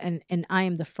have, and I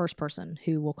am the first person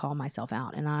who will call myself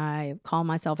out. And I call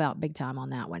myself out big time on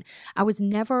that one. I was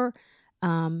never,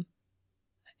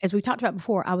 as we talked about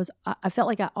before, I felt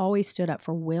like I always stood up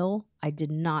for Will. I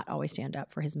did not always stand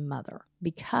up for his mother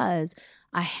because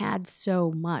I had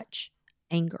so much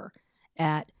anger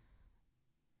at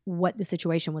what the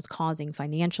situation was causing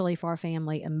financially for our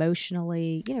family,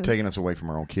 emotionally, you know, Taking us away from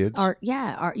our own kids. our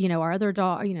other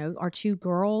daughter, you know, our two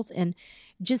girls, and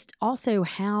just also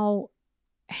how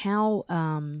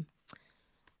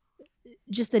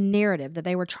just the narrative that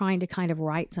they were trying to kind of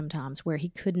write sometimes where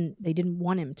they didn't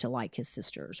want him to like his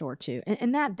sisters or to,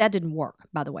 and that didn't work,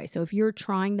 by the way. So if you're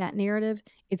trying that narrative,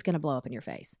 it's going to blow up in your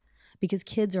face because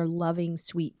kids are loving,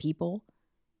 sweet people.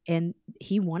 And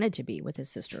he wanted to be with his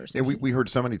sisters. And we heard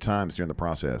so many times during the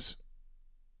process,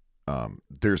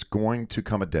 there's going to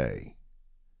come a day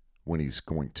when he's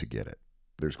going to get it.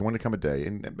 There's going to come a day,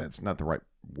 and that's not the right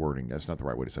wording. That's not the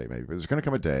right way to say it, maybe. But there's going to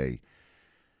come a day.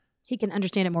 He can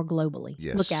understand it more globally.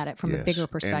 Yes, Look at it from a yes. bigger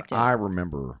perspective. And I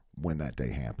remember when that day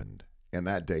happened. And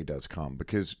that day does come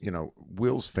because, you know,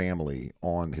 Will's family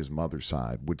on his mother's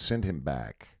side would send him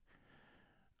back.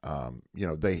 You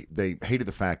know, they hated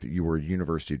the fact that you were a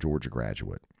University of Georgia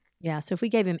graduate. Yeah. So if we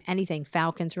gave him anything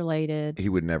Falcons related, He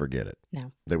would never get it.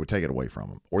 No. They would take it away from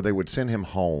him. Or they would send him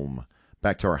home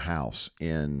back to our house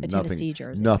in A Tennessee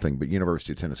jersey. nothing but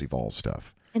University of Tennessee Falls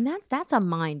stuff. and that's a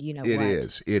mind, you know It what?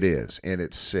 is. And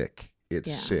it's sick. It's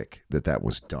Yeah. sick that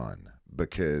was done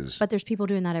because But there's people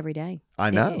doing that every day. I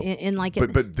know. And like,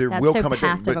 but there that's will so come a day.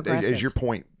 passive But aggressive. as your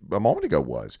point a moment ago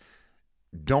was,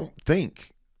 don't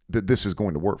think that this is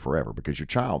going to work forever because your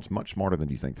child's much smarter than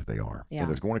you think that they are. Yeah. And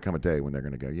there's going to come a day when they're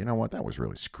going to go, you know what, that was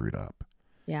really screwed up.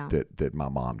 Yeah. That my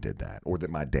mom did that or that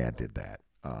my dad did that.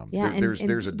 Yeah, and-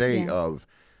 There's a day yeah. of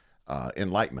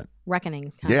enlightenment.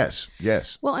 Reckoning. Yes.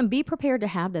 Well, and be prepared to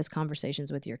have those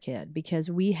conversations with your kid because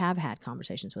we have had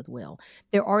conversations with Will.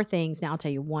 There are things, now I'll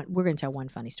tell you one, we're going to tell one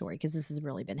funny story because this has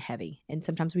really been heavy. And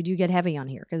sometimes we do get heavy on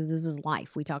here because this is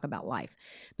life. We talk about life.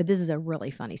 But this is a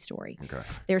really funny story. Okay.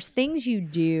 There's things you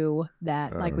do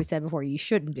that, like we said before, you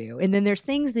shouldn't do. And then there's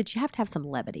things that you have to have some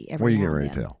levity every What are you now getting and ready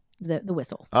to then. tell? The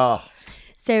whistle. Oh,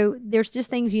 So there's just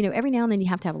things, you know, every now and then you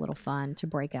have to have a little fun to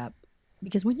break up.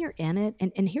 Because when you're in it,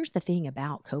 and here's the thing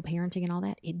about co-parenting and all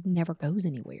that, it never goes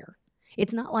anywhere.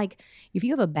 It's not like if you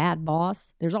have a bad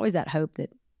boss, there's always that hope that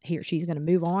he or she's going to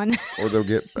move on, or they'll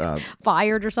get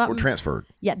fired or or something. transferred.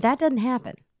 Yeah, that doesn't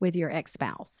happen with your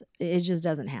ex-spouse. It just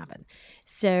doesn't happen.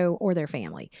 So, or their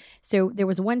family. So there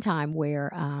was one time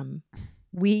where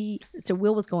Will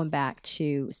was going back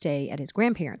to stay at his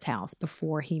grandparents' house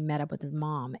before he met up with his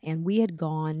mom. And we had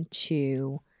gone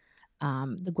to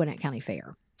the Gwinnett County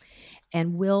Fair.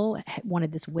 And Will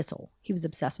wanted this whistle. He was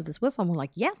obsessed with this whistle. And we're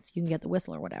like, yes, you can get the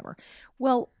whistle or whatever.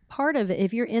 Well, part of it,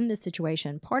 if you're in this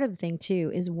situation, part of the thing too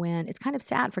is when it's kind of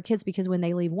sad for kids because when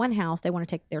they leave one house, they want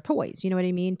to take their toys, you know what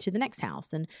I mean, to the next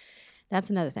house. And that's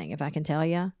another thing. If I can tell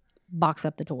you, box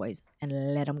up the toys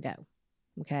and let them go.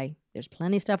 Okay? There's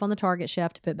plenty of stuff on the Target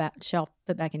shelf to put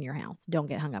back in your house. Don't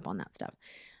get hung up on that stuff.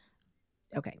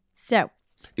 Okay. So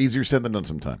Easier said than done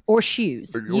sometimes. Or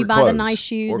shoes. Or You buy clothes. the nice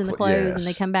shoes Or and the clo- clothes, and they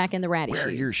yes. come back in the ratty Wear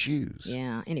shoes. your shoes.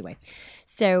 Yeah. Anyway,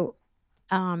 so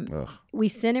Ugh. we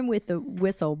sent him with the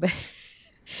whistle,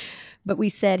 but we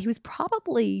said he was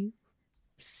probably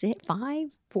 4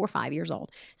 or 5 years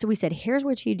old. So we said, here's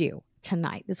what you do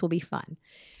tonight. This will be fun.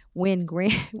 When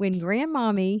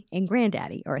grandmommy and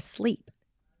granddaddy are asleep,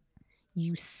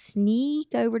 you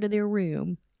sneak over to their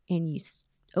room and you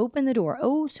open the door,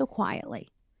 oh, so quietly,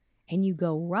 and you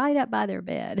go right up by their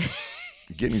bed.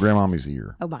 Get in grandmommy's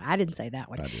ear. Oh my, I didn't say that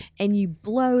one. I did. And you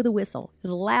blow the whistle as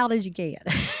loud as you can.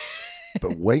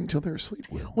 But wait until they're asleep,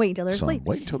 Will. Wait until they're Son, asleep.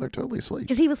 Wait until they're totally asleep.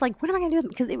 Because he was like, what am I going to do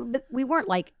with them? Because we weren't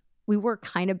like, we were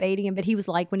kind of baiting him, but he was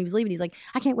like, when he was leaving, he's like,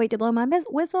 I can't wait to blow my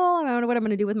whistle. I don't know what I'm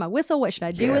going to do with my whistle. What should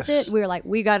I do with Yes. it? We were like,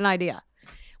 we got an idea.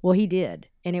 Well, he did.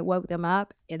 And it woke them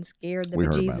up and scared the We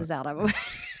heard about bejesus it. out of them.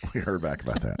 We heard back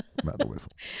about that, about the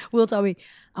whistle. Will told me,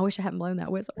 I wish I hadn't blown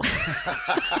that whistle.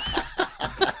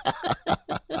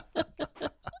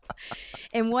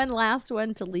 And one last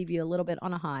one to leave you a little bit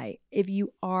on a high. If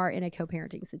you are in a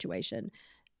co-parenting situation,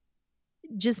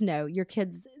 just know your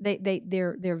kids,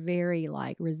 they're very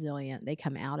like resilient. They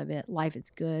come out of it. Life is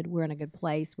good. We're in a good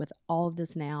place with all of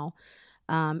this now.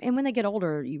 And when they get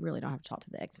older, you really don't have to talk to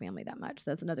the ex-family that much.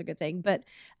 That's another good thing. But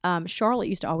Charlotte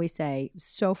used to always say,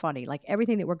 so funny, like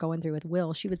everything that we're going through with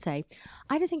Will, she would say,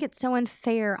 I just think it's so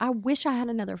unfair. I wish I had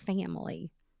another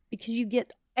family, because you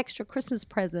get extra Christmas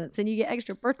presents and you get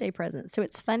extra birthday presents. So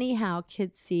it's funny how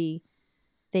kids see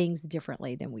things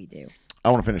differently than we do.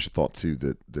 I want to finish a thought too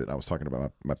that I was talking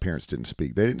about. My parents didn't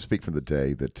speak. They didn't speak from the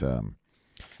day that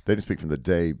they didn't speak from the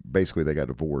day basically they got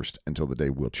divorced until the day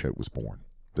Will Choate was born,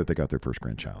 that they got their first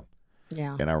grandchild.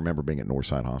 Yeah. And I remember being at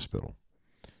Northside Hospital,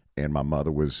 and my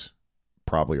mother was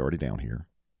probably already down here,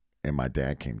 and my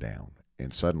dad came down,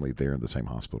 and suddenly they're in the same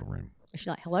hospital room. She's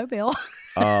like, hello, Bill.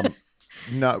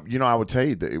 No, I would tell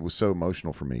you that it was so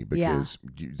emotional for me Yeah. because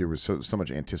there was so much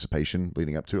anticipation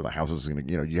leading up to it. The house is going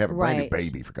to, you have a brand new Right.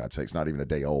 baby, for God's sakes, not even a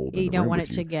day old. in You the don't room want with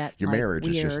it to you. get Your like, marriage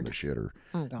is just in weird. the shitter,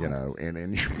 Oh, God.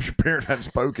 and your parents hadn't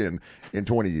spoken in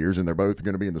 20 years, and they're both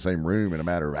going to be in the same room in a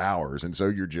matter of hours. And so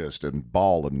you're just a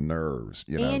ball of nerves,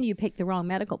 And you picked the wrong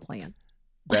medical plan.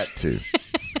 that too.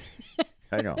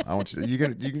 Hang on. I want you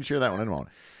can share that one in a moment.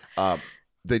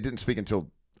 They didn't speak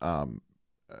until,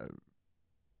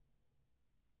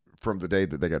 from the day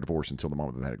that they got divorced until the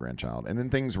moment that they had a grandchild. And then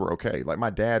things were okay. Like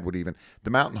my dad would even, the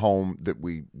mountain home that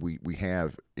we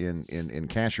have in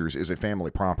Cashiers is a family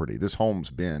property. This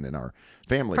home's been in our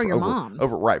family For your over mom.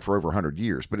 for over 100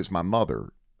 years, but it's my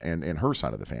mother and her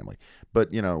side of the family.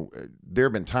 But, there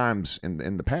have been times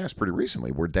in the past pretty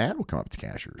recently where dad would come up to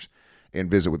Cashiers and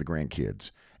visit with the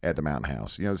grandkids at the mountain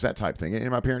house. It's that type of thing.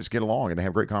 And my parents get along and they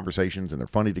have great conversations and they're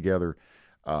funny together.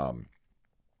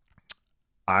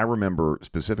 I remember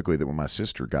specifically that when my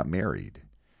sister got married,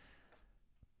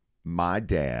 my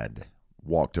dad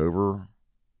walked over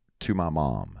to my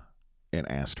mom and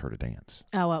asked her to dance.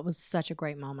 Oh, it was such a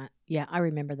great moment. Yeah, I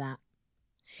remember that.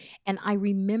 And I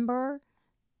remember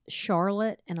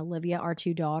Charlotte and Olivia, our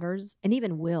two daughters, and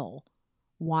even Will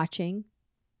watching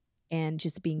and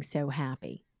just being so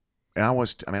happy. And I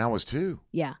was too.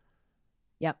 Yeah.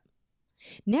 Yep.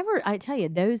 Never, I tell you,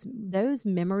 those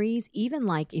memories, even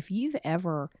like if you've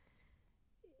ever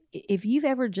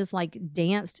just like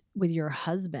danced with your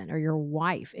husband or your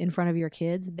wife in front of your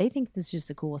kids, they think this is just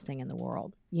the coolest thing in the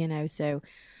world, so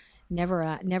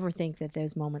never think that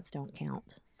those moments don't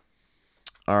count.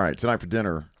 All right. Tonight for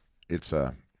dinner, it's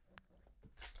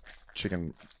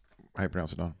chicken. How you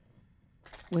pronounce it, Don?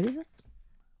 What is it?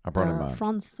 I brought it in mind.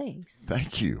 Francais.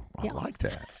 Thank you. I Yes. like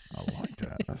that.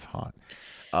 That's hot.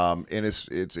 And it's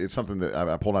something that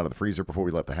I pulled out of the freezer before we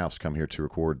left the house to come here to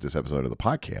record this episode of the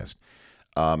podcast.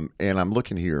 And I'm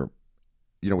looking here.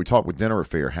 We talked with Dinner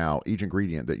Affair how each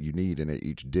ingredient that you need in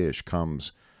each dish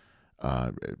comes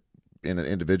in an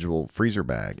individual freezer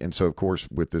bag. And so, of course,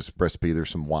 with this recipe, there's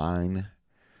some wine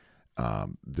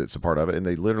that's a part of it, and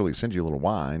they literally send you a little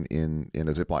wine in a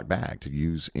Ziploc bag to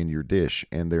use in your dish.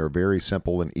 And they're very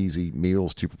simple and easy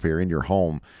meals to prepare in your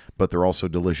home, but they're also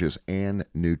delicious and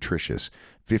nutritious.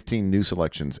 15 new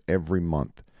selections every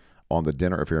month on the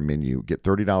Dinner Affair menu. Get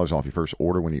 $30 off your first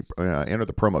order when you enter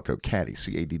the promo code CADDY,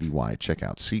 C-A-D-D-Y. Check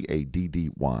out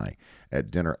C-A-D-D-Y at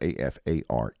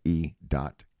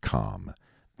dinneraffair.com.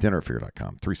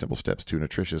 Dinneraffair.com. 3 simple steps to a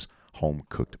nutritious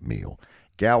home-cooked meal.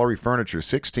 Gallery Furniture,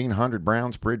 1600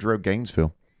 Browns Bridge Road,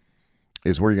 Gainesville.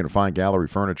 is where you're going to find Gallery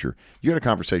Furniture. You had a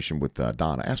conversation with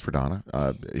Donna. Ask for Donna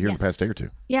here in the past day or two.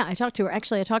 Yeah, I talked to her.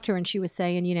 Actually, I talked to her and she was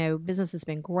saying, business has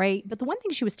been great. But the one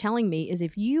thing she was telling me is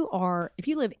if you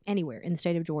live anywhere in the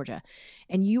state of Georgia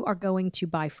and you are going to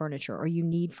buy furniture or you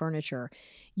need furniture,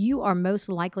 you are most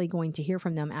likely going to hear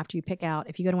from them after you pick out,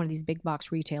 if you go to one of these big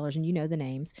box retailers and you know the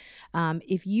names,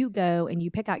 if you go and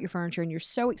you pick out your furniture and you're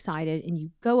so excited and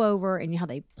you go over and how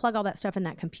they plug all that stuff in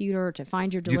that computer to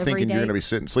find your delivery You thinking date. you're going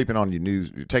to be sleeping on your new,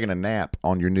 taking a nap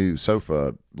on your new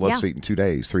sofa, love seat in 2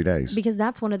 days, 3 days. Because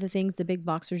that's one of the things the big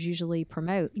boxers usually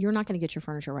promote. You're not going to get your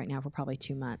furniture right now for probably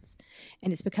 2 months.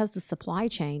 And it's because the supply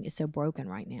chain is so broken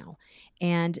right now.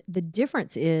 And the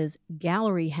difference is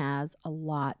Gallery has a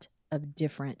lot of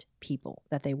different people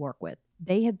that they work with.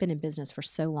 They have been in business for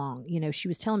so long. She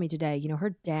was telling me today,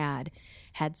 her dad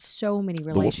had so many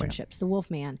relationships, the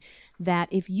Wolfman, that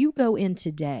if you go in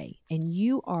today and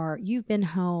you've been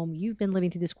home, you've been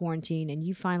living through this quarantine and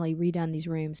you finally redone these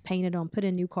rooms, painted them, put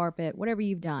in new carpet, whatever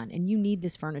you've done, and you need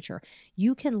this furniture,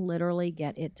 you can literally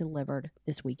get it delivered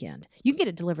this weekend. You can get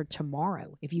it delivered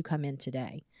tomorrow if you come in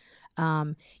today.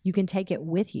 You can take it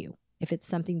with you if it's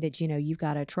something that, you've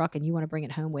got a truck and you want to bring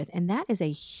it home with. And that is a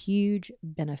huge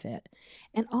benefit.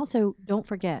 And also, don't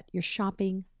forget, you're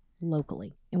shopping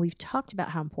locally. And we've talked about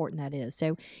how important that is.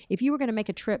 So if you were going to make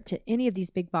a trip to any of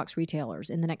these big box retailers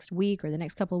in the next week or the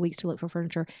next couple of weeks to look for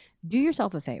furniture, do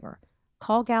yourself a favor.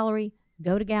 Call Gallery.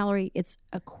 Go to Gallery. It's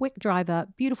a quick drive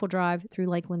up, beautiful drive through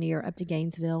Lake Lanier up to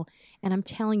Gainesville. And I'm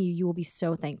telling you, you will be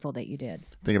so thankful that you did.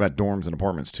 Think about dorms and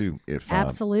apartments too. If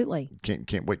Absolutely.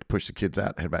 Can't wait to push the kids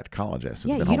out, head back to college.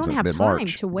 Yeah, you don't have time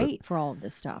to wait for all of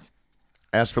this stuff.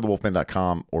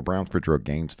 AskForTheWolfman.com or Brownsbridge Road,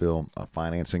 Gainesville.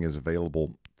 Financing is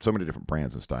available. So many different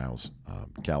brands and styles.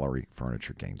 Gallery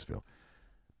Furniture, Gainesville.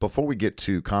 Before we get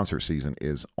to concert season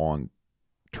is on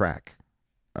track.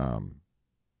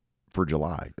 For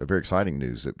July. A very exciting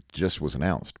news that just was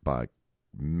announced by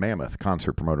mammoth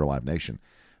concert promoter Live Nation.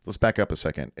 Let's back up a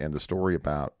second. And the story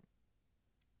about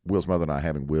Will's mother and I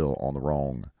having Will on the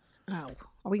wrong. Oh,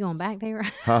 are we going back there?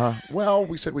 Well,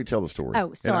 we said we'd tell the story.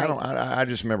 Oh, sorry. And I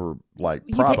just remember I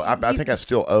think I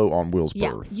still owe on Will's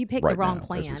birth. You picked the wrong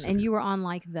plan and you were on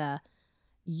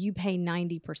you pay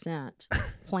 90%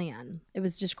 plan. It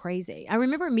was just crazy. I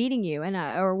remember meeting you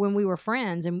or when we were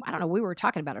friends and I don't know, we were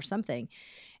talking about or something.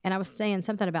 And I was saying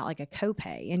something about a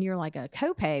copay. And you're like, a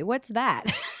copay? What's that?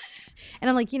 And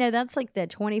I'm like, that's like the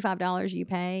 $25 you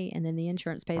pay. And then the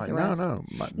insurance pays the rest. No.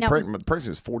 The price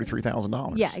is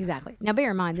 $43,000. Yeah, exactly. Now, bear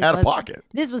in mind. Out of pocket.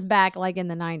 This was back in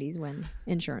the 90s when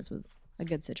insurance was a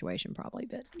good situation probably.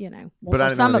 But, But I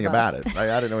didn't know anything about it.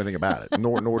 I didn't know anything about it.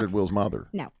 Nor did Will's mother.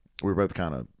 No. We were both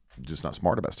kind of just not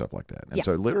smart about stuff like that. And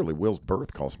so literally Will's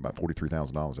birth cost about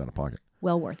 $43,000 out of pocket.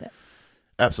 Well worth it.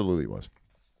 Absolutely was.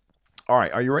 All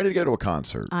right, are you ready to go to a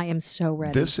concert? I am so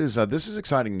ready. This is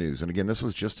exciting news, and again, this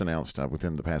was just announced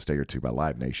within the past day or two by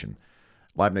Live Nation.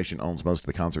 Live Nation owns most of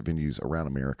the concert venues around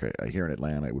America. Here in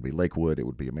Atlanta, it would be Lakewood, it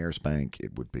would be Ameris Bank,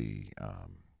 it would be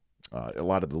a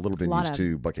lot of the little venues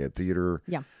too, Buckhead Theater,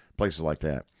 places like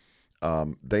that.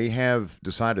 They have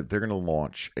decided they're going to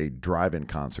launch a drive-in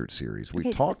concert series.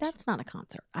 We've talked. But that's not a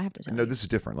concert. I have to tell you. No, this is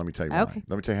different. Let me tell you why.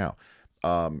 Let me tell you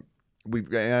how.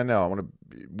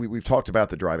 We've talked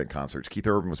about the drive-in concerts. Keith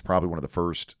Urban was probably one of the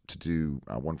first to do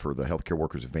one for the healthcare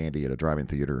workers of Vandy at a drive-in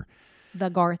theater.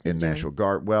 The Garth in Nashville.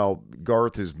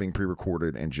 Garth is being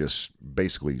pre-recorded and just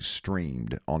basically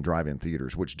streamed on drive-in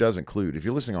theaters, which does include, if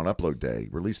you're listening on upload day,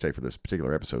 release day for this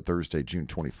particular episode, Thursday, June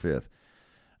 25th.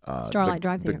 Starlight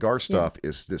Drive Theater. The Garth stuff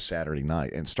is this Saturday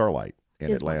night, and Starlight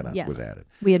in Atlanta was added.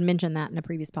 We had mentioned that in a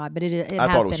previous pod, but I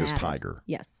thought it was just Tiger.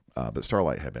 Yes. But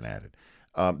Starlight had been added.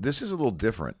 This is a little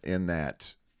different in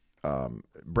that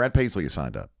Brad Paisley has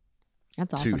signed up.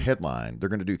 That's awesome. To headline. They're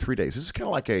going to do 3 days. This is kind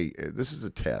of like this is a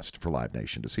test for Live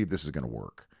Nation to see if this is going to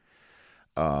work.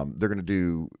 They're going to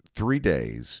do 3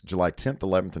 days, July 10th,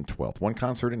 11th, and 12th. One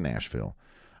concert in Nashville,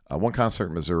 one concert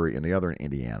in Missouri, and the other in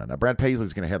Indiana. Now, Brad Paisley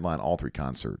is going to headline all 3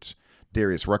 concerts.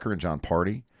 Darius Rucker and John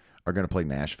Party are going to play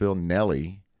Nashville.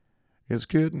 Nelly is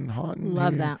getting hot in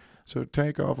Love here, that. so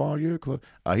take off all your clothes.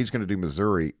 He's going to do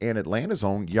Missouri. And Atlanta's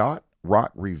own Yacht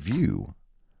Rock Review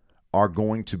are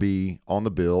going to be on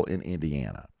the bill in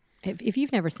Indiana. If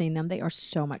you've never seen them, they are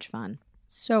so much fun.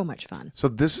 So much fun. So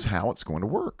this is how it's going to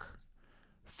work.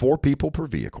 4 people per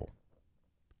vehicle.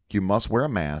 You must wear a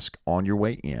mask on your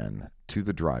way in to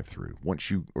the drive-through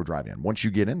or drive-in. Once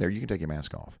you get in there, you can take your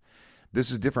mask off. This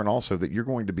is different also that you're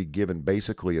going to be given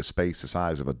basically a space the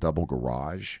size of a double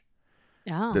garage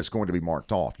that's going to be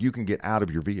marked off. You can get out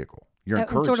of your vehicle. You're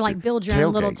encouraged sort of like build your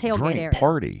own little tailgate drink, area.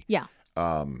 Party. Yeah.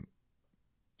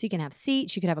 So you can have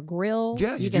seats, you could have a grill.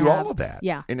 Yeah, you can do have, all of that.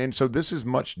 Yeah. And so this is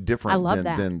much different I love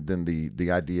than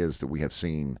the ideas that we have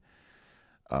seen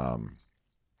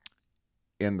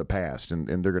in the past. And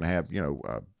they're going to have,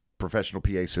 professional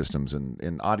PA systems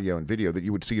and audio and video that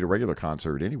you would see at a regular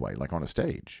concert anyway, like on a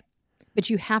stage. But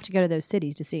you have to go to those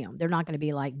cities to see them. They're not going to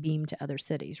be like beamed to other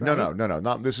cities, right? No.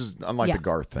 Not this is unlike the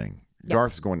Garth thing. Yeah.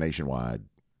 Garth's going nationwide.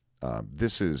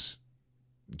 This is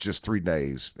just 3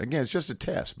 days. Again, it's just a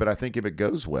test. But I think if it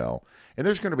goes well, and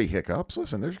there's going to be hiccups.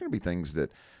 Listen, there's going to be things that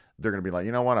they're going to be like,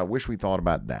 you know what? I wish we thought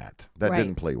about that. That Right.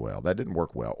 didn't play well. That didn't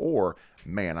work well. Or,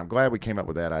 man, I'm glad we came up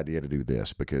with that idea to do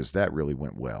this because that really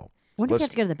went well. What if you have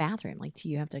to go to the bathroom? Like, do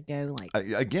you have to go like?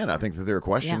 Again, I think that there are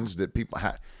questions that people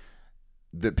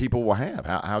will have.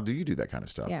 How do you do that kind of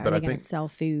stuff? Yeah, But are I they going think to sell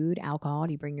food, alcohol?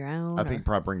 Do you bring your own? I think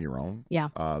probably bring your own. Yeah.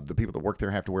 The people that work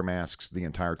there have to wear masks the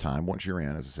entire time. Once you're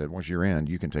in, as I said,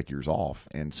 you can take yours off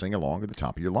and sing along at the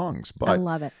top of your lungs. But I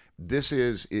love it.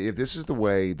 if this is the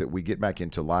way that we get back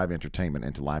into live entertainment,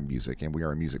 into live music, and we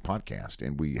are a music podcast,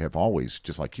 and we have always,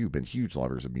 just like you, been huge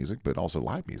lovers of music, but also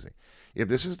live music. If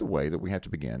this is the way that we have to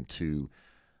begin to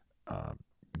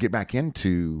get back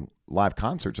into live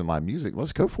concerts and live music,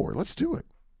 let's go for it. Let's do it.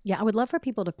 Yeah, I would love for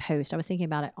people to post. I was thinking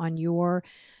about it on your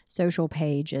social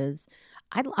pages.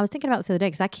 I was thinking about this the other day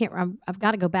because I've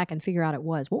got to go back and figure out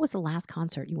what was the last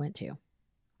concert you went to?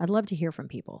 I'd love to hear from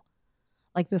people.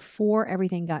 Like before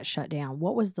everything got shut down,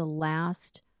 what was the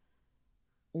last?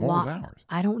 What was ours?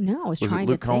 I don't know. I was trying it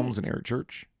Luke to think. Combs and Eric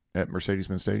Church at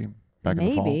Mercedes-Benz Stadium back in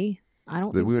the fall? Maybe. I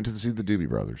don't. We went to see the Doobie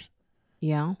Brothers.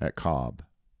 Yeah. At Cobb.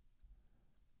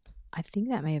 I think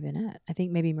that may have been it. I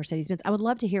think maybe Mercedes-Benz. I would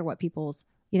love to hear what people's,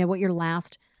 what your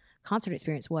last concert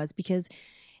experience was because,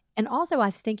 and also I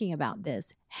was thinking about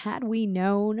this. Had we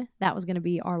known that was going to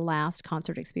be our last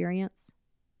concert experience,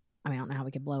 I mean, I don't know how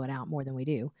we could blow it out more than we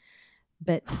do,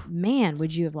 but man,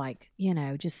 would you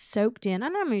have just soaked in,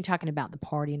 I'm not even talking about the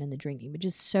partying and the drinking, but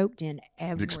just soaked in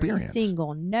every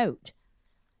single note,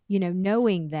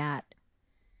 knowing that,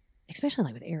 especially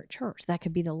like with Eric Church, that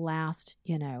could be the last, I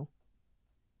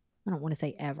don't want to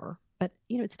say ever, but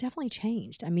it's definitely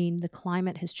changed. I mean, the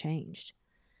climate has changed.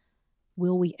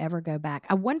 Will we ever go back?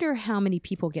 I wonder how many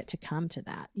people get to come to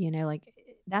that.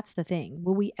 That's the thing.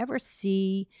 Will we ever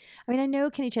see? I mean, I know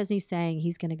Kenny Chesney's saying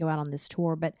he's going to go out on this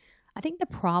tour, but I think the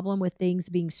problem with things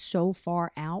being so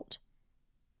far out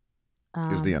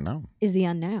is the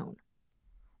unknown.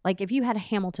 Like if you had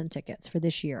Hamilton tickets for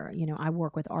this year, I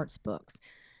work with Arts Books.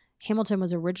 Hamilton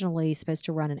was originally supposed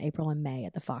to run in April and May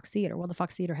at the Fox Theater. Well, the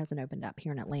Fox Theater hasn't opened up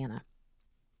here in Atlanta.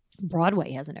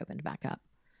 Broadway hasn't opened back up.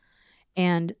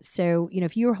 And so,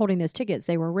 if you were holding those tickets,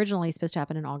 they were originally supposed to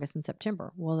happen in August and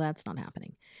September. Well, that's not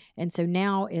happening. And so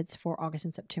now it's for August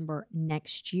and September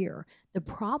next year. The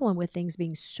problem with things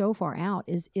being so far out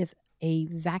is if a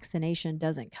vaccination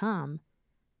doesn't come,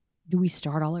 do we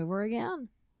start all over again?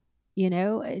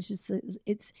 I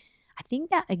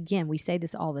think that, again, we say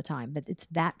this all the time, but it's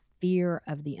that fear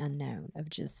of the unknown, of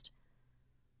just,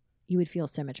 you would feel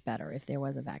so much better if there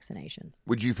was a vaccination.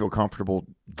 Would you feel comfortable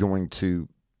going to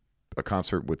a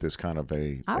concert with this kind of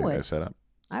a setup?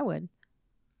 I would.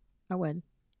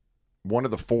 One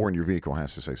of the four in your vehicle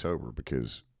has to stay sober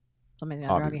because somebody's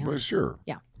got to drive you home. Well, sure.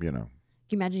 Yeah. Can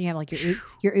you imagine you have like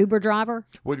your Uber driver?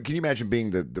 Well, can you imagine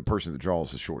being the person that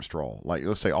draws the short straw? Like,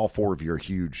 let's say all four of you are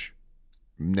huge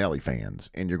Nelly fans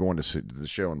and you're going to the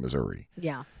show in Missouri.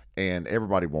 Yeah. And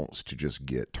everybody wants to just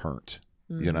get turned,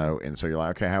 and so you're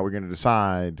like, okay, how are we going to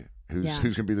decide who's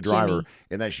going to be the driver? Jimmy.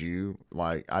 And that's you.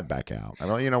 Like, I'd back out. I'm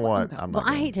like, you know what? Okay.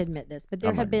 I hate to admit this, but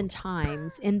there have been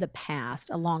times in the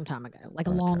past, a long time ago, like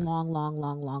a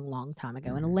long time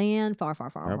ago, in a land far, far,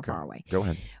 far, far away. Go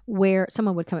ahead. Where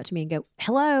someone would come up to me and go,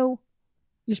 "Hello,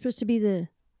 you're supposed to be the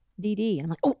DD," and I'm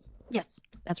like, "Oh, yes,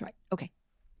 that's right. Okay,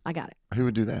 I got it." Who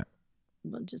would do that?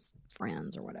 Well, just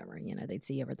friends or whatever, they'd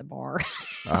see you over at the bar.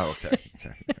 Oh, okay.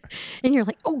 And you're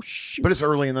like, oh, shoot. But it's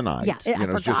early in the night. Yeah,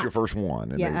 it's just your first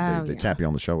one. And they tap you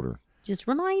on the shoulder. Just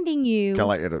reminding you. Kind of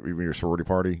like at your sorority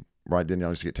party, right? Didn't you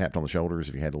used to get tapped on the shoulders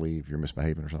if you had to leave, you're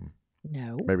misbehaving or something?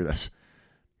 No. Maybe that's.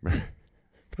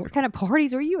 What kind of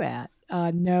parties were you at?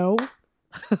 No.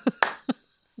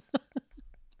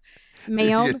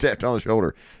 Ma'am. You get tapped on the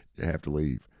shoulder, you have to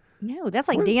leave. No, that's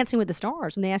like Dancing with the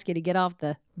Stars when they ask you to get off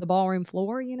the ballroom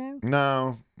floor,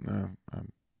 No.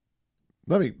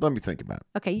 Let me think about it.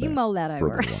 Okay, you mull that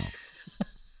over. For a while.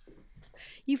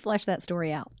 You flesh that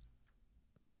story out.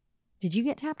 Did you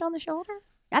get tapped on the shoulder?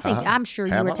 I'm sure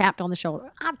you were tapped on the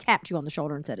shoulder. I've tapped you on the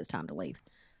shoulder and said it's time to leave.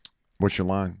 What's your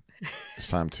line? It's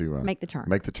time to make the turn.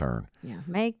 Make the turn. Yeah,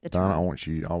 make the turn. Donna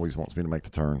always wants me to make the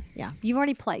turn. Yeah, you've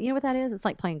already played. You know what that is? It's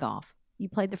like playing golf. You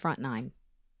played the front nine.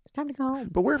 It's time to go home.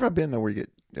 But where have I been, though, where you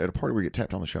get at a party where you get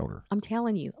tapped on the shoulder? I'm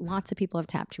telling you, lots of people have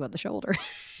tapped you on the shoulder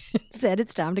and said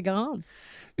it's time to go home.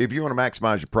 If you want to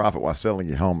maximize your profit while selling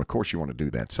your home, of course you want to do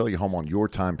that. Sell your home on your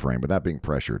time frame without being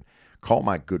pressured. Call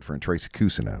my good friend Tracy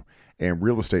Cousineau and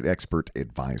Real Estate Expert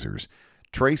Advisors.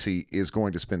 Tracy is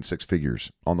going to spend 6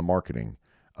 figures on the marketing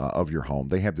of your home.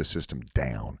 They have this system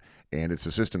down, and it's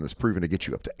a system that's proven to get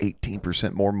you up to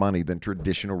 18% more money than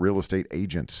traditional real estate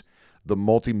agents. The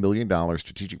multi-million-dollar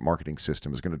strategic marketing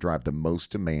system is going to drive the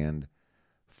most demand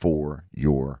for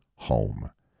your home.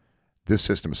 This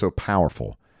system is so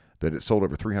powerful that it sold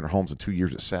over 300 homes in 2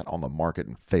 years. It sat on the market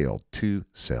and failed to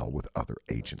sell with other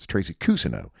agents.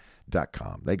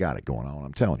 TracyCousineau.com. They got it going on,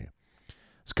 I'm telling you.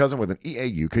 It's cousin with an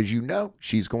EAU because you know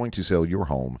she's going to sell your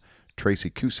home.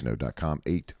 TracyCousineau.com,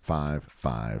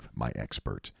 855, my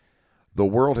expert. The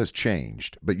world has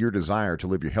changed, but your desire to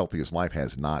live your healthiest life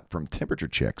has not. From temperature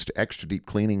checks to extra deep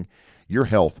cleaning, your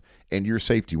health and your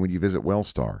safety when you visit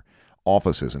WellStar.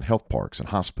 Offices and health parks and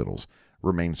hospitals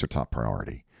remains their top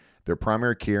priority. Their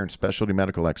primary care and specialty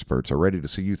medical experts are ready to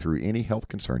see you through any health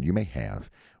concern you may have.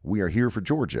 We are here for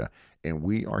Georgia, and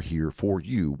we are here for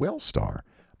you. WellStar,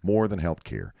 more than health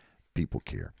care, people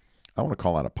care. I want to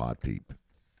call out a pod peep.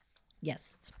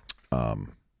 Yes.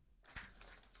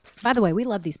 By the way, we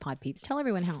love these pod peeps. Tell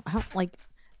everyone how like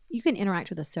you can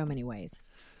interact with us so many ways.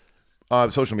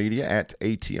 Social media at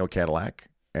ATL Cadillac,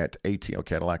 at ATL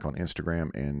Cadillac on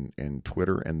Instagram and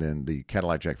Twitter, and then the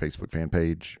Cadillac Jack Facebook fan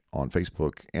page on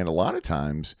Facebook. And a lot of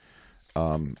times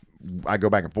I go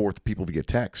back and forth. People via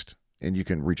text, and you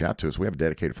can reach out to us. We have a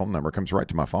dedicated phone number. It comes right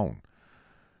to my phone,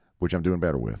 which I'm doing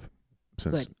better with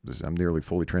since I'm nearly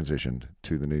fully transitioned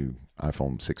to the new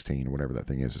iPhone 16 or whatever that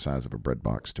thing is, the size of a bread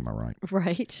box to my right.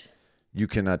 Right. You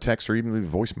can text or even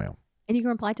leave a voicemail. And you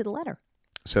can reply to the letter.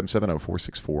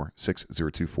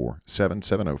 770-464-6024,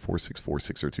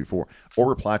 770-464-6024, or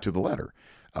reply to the letter.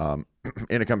 And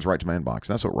it comes right to my inbox.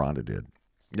 That's what Rhonda did.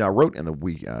 Yeah, I wrote in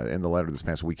the letter this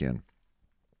past weekend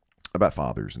about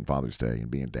fathers and Father's Day and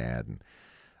being dad, and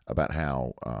about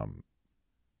how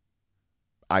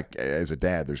as a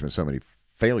dad, there's been so many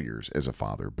failures as a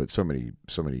father, but so many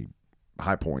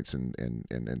high points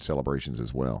and celebrations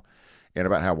as well, and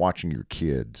about how watching your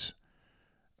kids.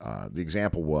 The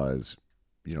example was,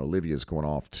 Olivia's going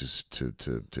off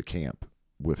to camp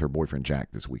with her boyfriend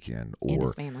Jack this weekend, or and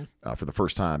his family. For the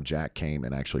first time, Jack came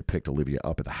and actually picked Olivia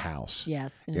up at the house.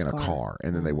 Yes, in a car,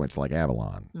 and then they went to like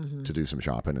Avalon to do some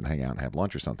shopping and hang out and have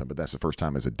lunch or something. But that's the first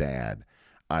time as a dad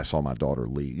I saw my daughter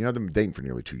leave. They've been dating for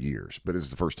nearly 2 years, but it's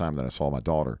the first time that I saw my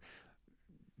daughter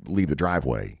leave the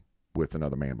driveway with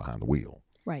another man behind the wheel.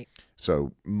 Right.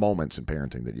 So moments in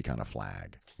parenting that you kind of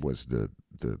flag was the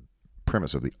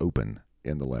premise of the open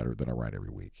in the letter that I write every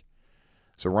week.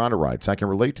 So Rhonda writes, I can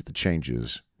relate to the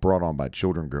changes brought on by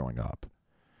children growing up.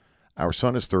 Our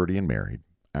son is 30 and married.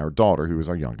 Our daughter, who is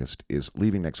our youngest, is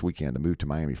leaving next weekend to move to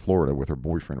Miami, Florida with her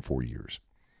boyfriend of 4 years.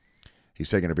 He's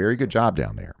taken a very good job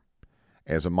down there.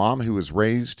 As a mom who was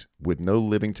raised with no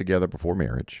living together before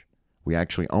marriage, we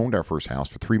actually owned our first house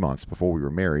for 3 months before we were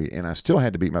married, and I still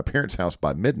had to be at my parents' house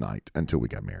by midnight until we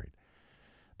got married.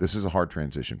 This is a hard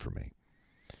transition for me.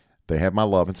 They have my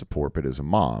love and support, but as a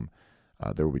mom,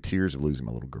 there will be tears of losing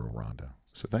my little girl, Rhonda.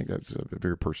 So I think that's a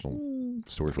very personal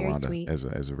story for Rhonda, sweet. as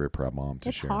a very proud mom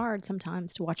to share. It's hard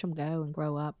sometimes to watch them go and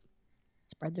grow up,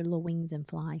 spread their little wings and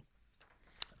fly.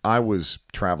 I was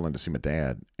traveling to see my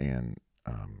dad, and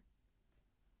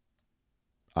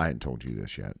I hadn't told you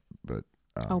this yet, but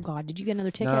oh God, did you get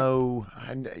another ticket? No.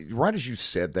 Right as you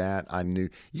said that, I knew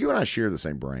you and I share the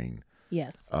same brain.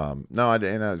 Yes. No,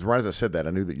 right as I said that, I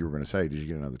knew that you were going to say, did you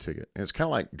get another ticket? And it's kind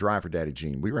of like Drive for Daddy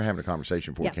Gene. We were having a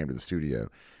conversation before we came to the studio,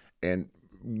 and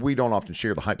we don't often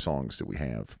share the hype songs that we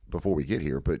have before we get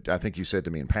here, but I think you said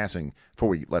to me in passing before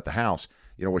we left the house,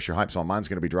 what's your hype song? Mine's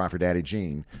going to be Drive for Daddy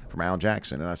Gene from Al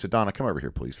Jackson. And I said, Donna, come over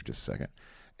here, please, for just a second.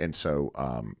 And so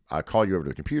I call you over to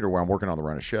the computer where I'm working on the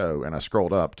Run of Show, and I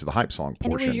scrolled up to the hype song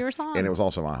portion. And it was your song? And it was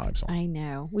also my hype song. I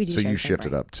know. We do. So you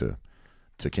shifted up to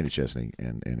Kenny Chesney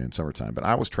and in Summertime. But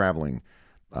I was traveling.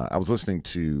 I was listening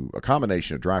to a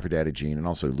combination of Drive for Daddy Gene and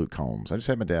also Luke Combs. I just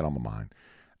had my dad on my mind.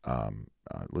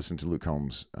 Listening to Luke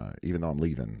Combs, even though I'm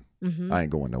leaving, I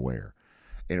ain't going nowhere.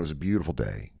 And it was a beautiful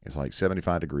day. It's like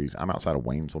 75 degrees. I'm outside of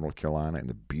Waynesville, North Carolina, in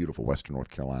the beautiful western North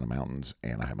Carolina mountains.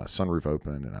 And I have my sunroof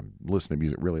open, and I'm listening to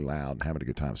music really loud and having a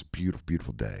good time. It's a beautiful,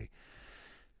 beautiful day.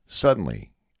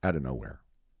 Suddenly, out of nowhere,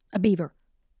 a beaver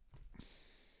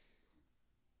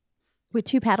with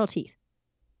 2 paddle teeth.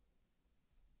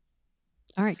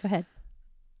 All right, go ahead.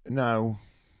 No,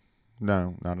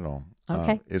 not at all.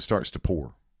 Okay. It starts to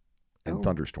pour and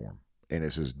thunderstorm, and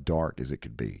it's as dark as it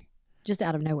could be. Just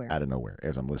out of nowhere. Out of nowhere,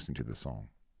 as I'm listening to this song.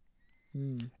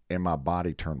 Mm. And my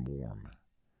body turned warm.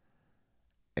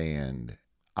 And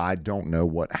I don't know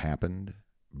what happened,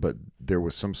 but there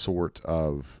was some sort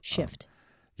of Shift.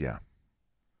 Yeah.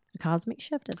 A cosmic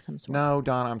shift of some sort. No,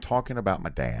 Don, I'm talking about my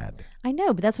dad. I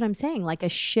know, but that's what I'm saying. Like a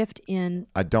shift in.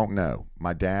 I don't know.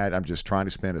 My dad, I'm just trying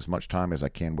to spend as much time as I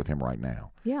can with him right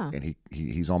now. Yeah. And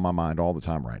he's on my mind all the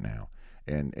time right now.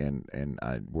 And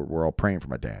we're all praying for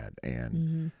my dad.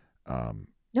 And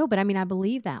no, but I mean, I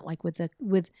believe that. Like with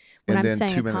when and I'm then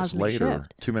saying 2 minutes later,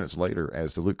 shift, 2 minutes later,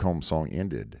 as the Luke Combs song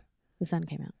ended, the sun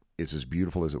came out. it's as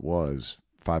beautiful as it was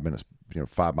 5 minutes,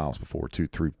 5 miles before, 2,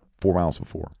 3, 4 miles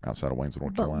before, outside of Waynesville,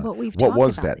 North Carolina. But we've what talked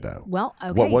was about that though? Well,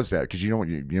 okay. What was that? Because you know what?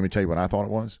 You let me tell you what I thought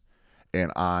it was,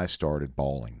 and I started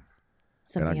bawling.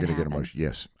 Something and I'm going to had get happened. emotional.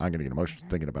 Yes, I'm going to get emotional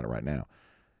thinking about it right now.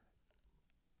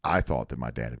 I thought that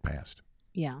my dad had passed.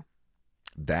 Yeah.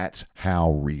 That's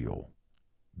how real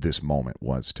this moment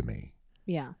was to me.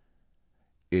 Yeah.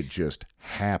 It just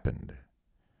happened,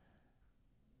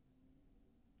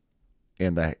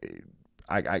 and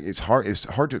it's hard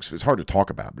to talk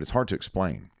about, but it's hard to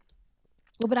explain.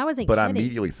 Well, but I wasn't. But I kidding.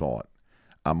 immediately thought,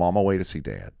 I'm on my way to see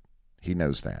Dad. He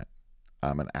knows that.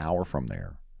 I'm an hour from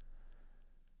there.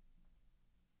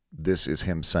 This is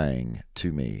him saying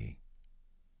to me,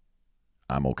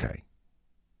 I'm okay.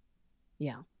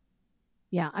 Yeah.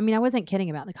 Yeah. I mean, I wasn't kidding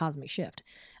about the cosmic shift.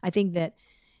 I think that,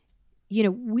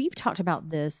 we've talked about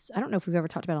this. I don't know if we've ever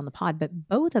talked about it on the pod, but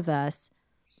both of us,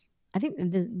 I think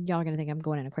y'all are going to think I'm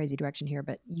going in a crazy direction here,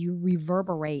 but you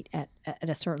reverberate at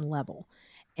a certain level.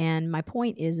 And my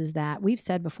point is that we've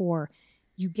said before,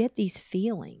 you get these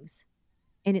feelings.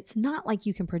 And it's not like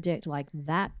you can predict like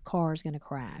that car is going to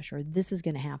crash or this is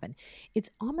going to happen. It's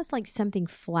almost like something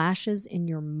flashes in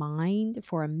your mind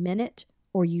for a minute,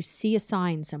 or you see a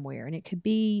sign somewhere. And it could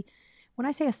be, when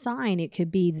I say a sign, it could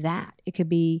be that. It could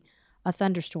be a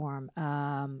thunderstorm,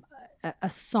 a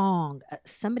song,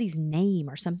 somebody's name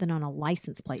or something on a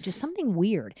license plate, just something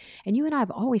weird. And you and I have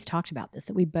always talked about this,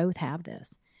 that we both have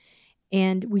this.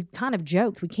 And we kind of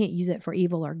joked we can't use it for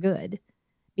evil or good,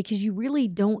 because you really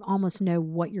don't almost know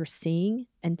what you're seeing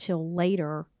until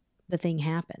later the thing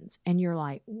happens. And you're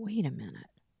like, wait a minute.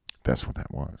 That's what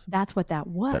that was. That's what that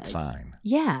was. That sign.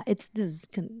 Yeah. This is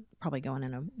probably going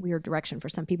in a weird direction for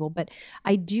some people, but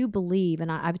I do believe,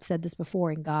 and I've said this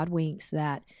before in God Winks,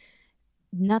 that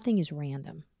nothing is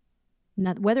random.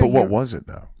 But what was it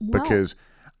though? Well, because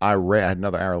I had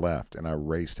another hour left and I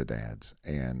raced to Dad's,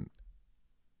 and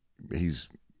he's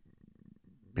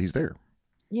there.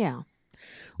 Yeah.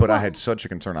 But I had such a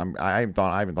concern. I even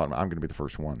thought I'm going to be the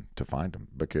first one to find him,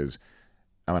 because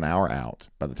I'm an hour out.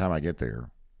 By the time I get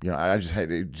there, I just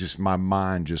had my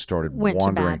mind just started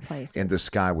wandering, to bad places. And the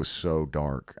sky was so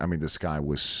dark. I mean, the sky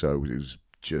was it was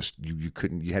just you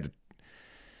couldn't. You had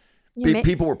to.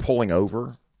 People were pulling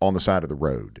over on the side of the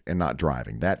road and not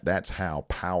driving. That's how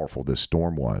powerful this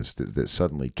storm was that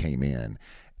suddenly came in,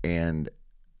 and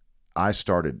I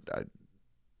started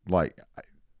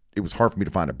it was hard for me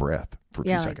to find a breath for a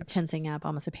few seconds. Tensing up,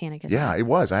 almost a panic attack. Yeah, it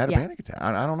was. I had a panic attack.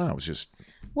 I don't know. It was just.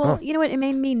 Well, you know what? It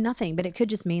may mean nothing, but it could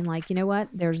just mean like, you know what?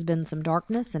 There's been some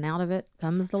darkness, and out of it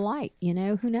comes the light.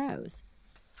 Who knows?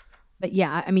 But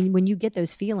yeah, I mean, when you get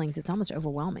those feelings, it's almost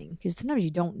overwhelming, because sometimes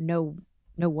you don't know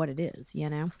what it is.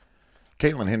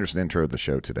 Caitlin Henderson introed the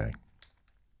show today.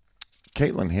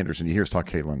 Caitlin Henderson, you hear us talk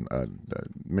Caitlin,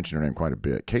 mention her name quite a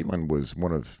bit. Caitlin was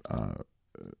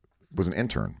was an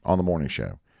intern on the morning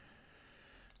show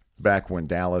back when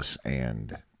Dallas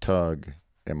and Tug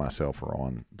and myself were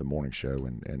on the morning show.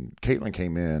 And Caitlin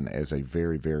came in as a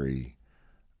very, very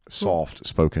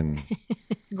soft-spoken,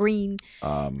 green,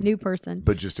 new person.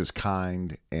 but just as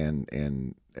kind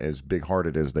and as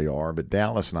big-hearted as they are. But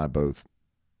Dallas and I both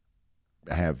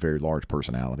have very large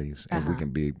personalities, and we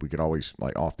could always,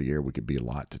 like, off the air, we could be a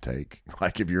lot to take,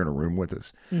 like if you're in a room with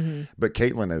us. Mm-hmm. But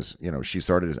Caitlin, she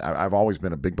started I've always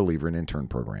been a big believer in intern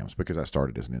programs, because I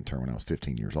started as an intern when I was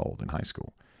 15 years old in high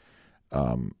school.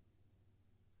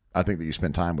 I think that you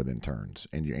spend time with interns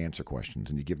and you answer questions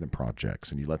and you give them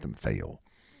projects and you let them fail.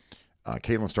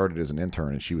 Caitlin started as an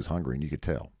intern, and she was hungry, and you could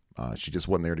tell. She just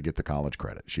wasn't there to get the college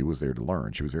credit. She was there to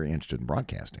learn. She was very interested in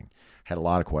broadcasting, had a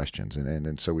lot of questions.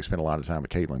 And so we spent a lot of time with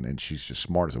Caitlin, and she's just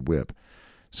smart as a whip.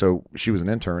 So she was an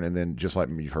intern. And then, just like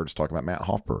you've heard us talk about Matt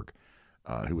Hoffberg,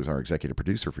 who was our executive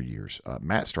producer for years,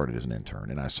 Matt started as an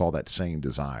intern. And I saw that same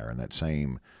desire and that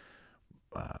same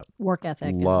work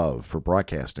ethic, love for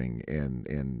broadcasting.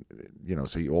 And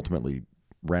so he ultimately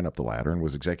ran up the ladder and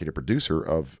was executive producer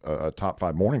of a top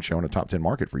 5 morning show in a top 10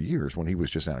 market for years when he was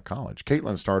just out of college.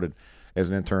 Caitlin started as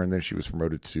an intern, then she was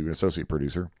promoted to an associate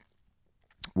producer.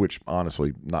 which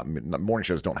honestly, not morning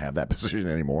shows don't have that position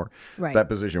anymore. Right. That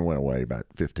position went away about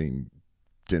 10,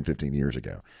 15 years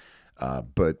ago.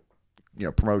 But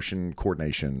promotion,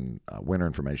 coordination, winter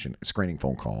information, screening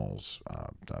phone calls,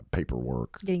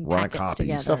 paperwork, Getting running packets copy,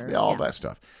 together, stuff, all yeah. that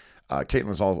stuff.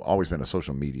 Caitlin's always been a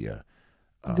social media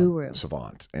Guru.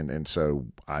 savant, and so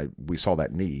we saw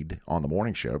that need on the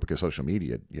morning show because social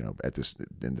media,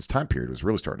 in this time period was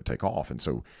really starting to take off, and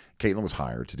so Caitlin was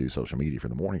hired to do social media for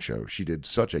the morning show. She did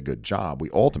such a good job.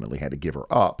 We ultimately had to give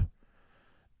her up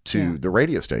to the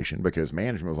radio station because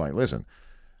management was like, "Listen,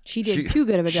 She did too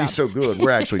good of a job. She's so good. We're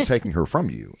actually taking her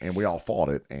from you," and we all fought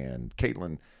it. And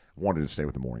Caitlin wanted to stay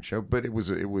with the morning show, but it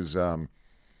was an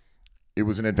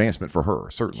advancement for her,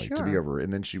 certainly, to be over.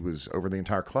 And then she was over the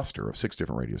entire cluster of 6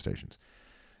 different radio stations.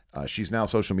 She's now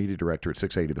social media director at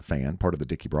 680 The Fan, part of the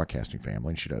Dickey Broadcasting family,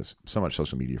 and she does so much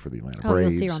social media for the Atlanta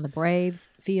Braves. You'll see her on the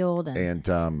Braves field.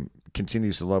 And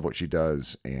continues to love what she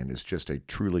does and is just a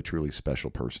truly, truly special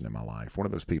person in my life. One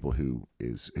of those people who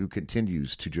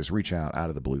continues to just reach out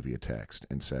of the blue via text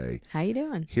and say, "How you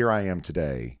doing? Here I am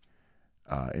today,"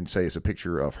 and say it's a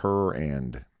picture of her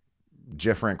and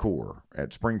Jeff Rancour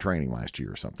at spring training last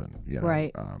year or something,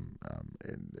 Right. And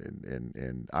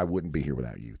I wouldn't be here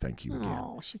without you. Thank you again.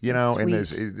 Oh, she's so and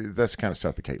sweet. that's the kind of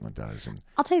stuff that Caitlin does. And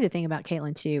I'll tell you the thing about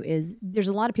Caitlin too is there's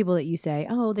a lot of people that you say,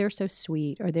 "Oh, they're so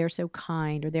sweet," or "They're so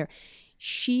kind," or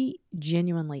she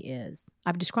genuinely is.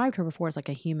 I've described her before as like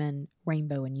a human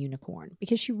rainbow and unicorn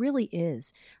because she really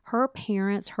is. Her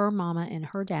parents, her mama and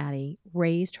her daddy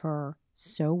raised her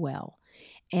so well.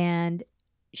 And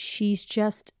she's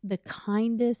just the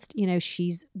kindest,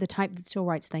 she's the type that still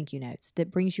writes thank you notes,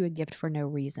 that brings you a gift for no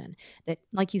reason, that,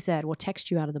 like you said, will text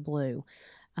you out of the blue.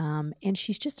 And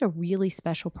she's just a really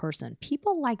special person.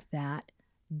 People like that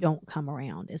don't come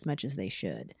around as much as they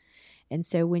should. And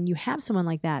so when you have someone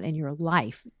like that in your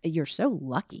life, you're so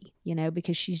lucky,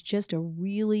 because she's just a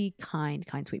really kind,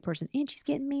 sweet person. And she's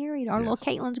getting married. Our little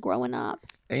Caitlin's growing up.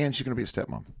 And she's going to be a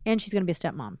stepmom. And she's going to be a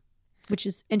stepmom. And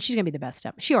she's going to be the best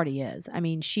step. She already is. I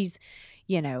mean, she's,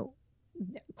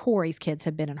 Corey's kids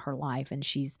have been in her life and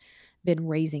she's been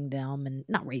raising them and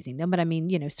not raising them, but I mean,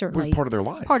 certainly part of their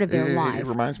life. It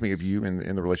reminds me of you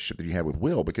in the relationship that you had with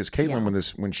Will, because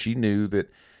Caitlin, when she knew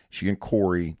that she and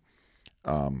Corey,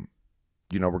 we're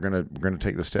going to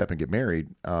take the step and get married.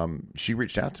 She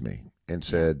reached out to me and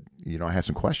said, I have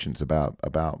some questions about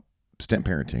step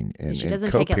parenting and she doesn't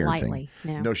co-parenting. take it lightly.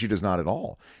 No, she does not at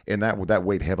all. And that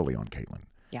weighed heavily on Caitlin.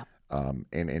 Yeah.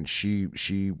 And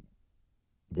she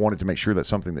wanted to make sure that's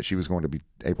something that she was going to be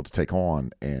able to take on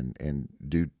and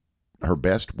do her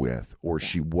best with, or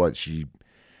she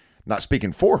not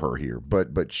speaking for her here,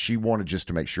 but she wanted just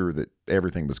to make sure that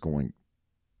everything was going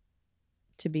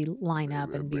to be line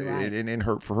up and be right, and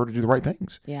for her to do the right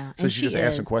things. Yeah. So she just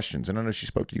asked some questions, and I know she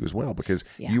spoke to you as well because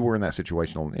you were in that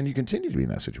situation, and you continue to be in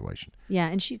that situation. Yeah,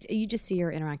 and you just see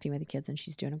her interacting with the kids, and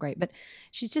she's doing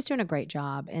she's just doing a great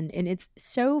job, and it's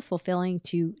so fulfilling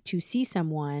to see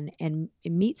someone and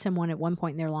meet someone at one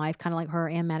point in their life, kind of like her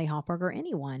and Maddie Hopberg or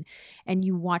anyone, and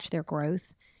you watch their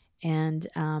growth, and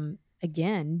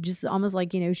again, just almost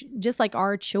like just like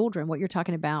our children, what you're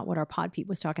talking about, what our pod peep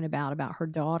was talking about her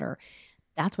daughter.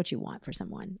 That's what you want for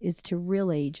someone, is to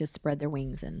really just spread their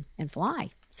wings and fly.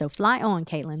 So fly on,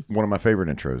 Caitlin. One of my favorite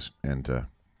intros, and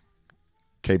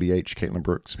KBH, Caitlin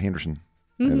Brooks Henderson,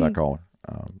 as I call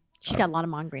her. She's got a lot of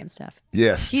monogram stuff.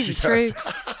 Yes. She's a true,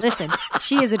 listen,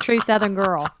 she is a true Southern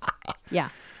girl. Yeah.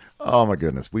 Oh, my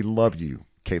goodness. We love you,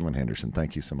 Caitlin Henderson.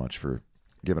 Thank you so much for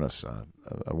giving us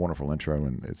a wonderful intro,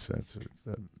 and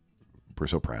we're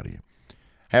so proud of you.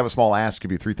 Have a small ask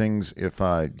of you 3 things if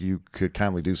you could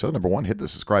kindly do so. Number 1, hit the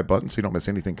subscribe button so you don't miss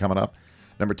anything coming up.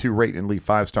 Number 2, rate and leave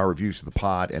 5-star reviews to the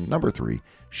pod. And number 3,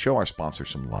 show our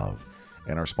sponsors some love.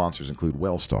 And our sponsors include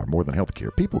Wellstar, More Than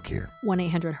Healthcare, People Care,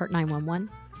 1-800-HURT-911,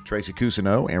 Tracy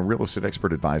Cousineau and Real Estate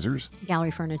Expert Advisors,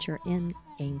 Gallery Furniture in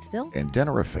Gainesville, and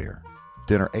Dinner Affair,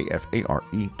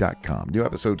 dinnerafare.com. New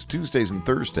episodes Tuesdays and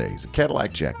Thursdays.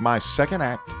 Cadillac Jack, my second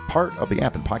act, part of the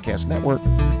App and Podcast Network.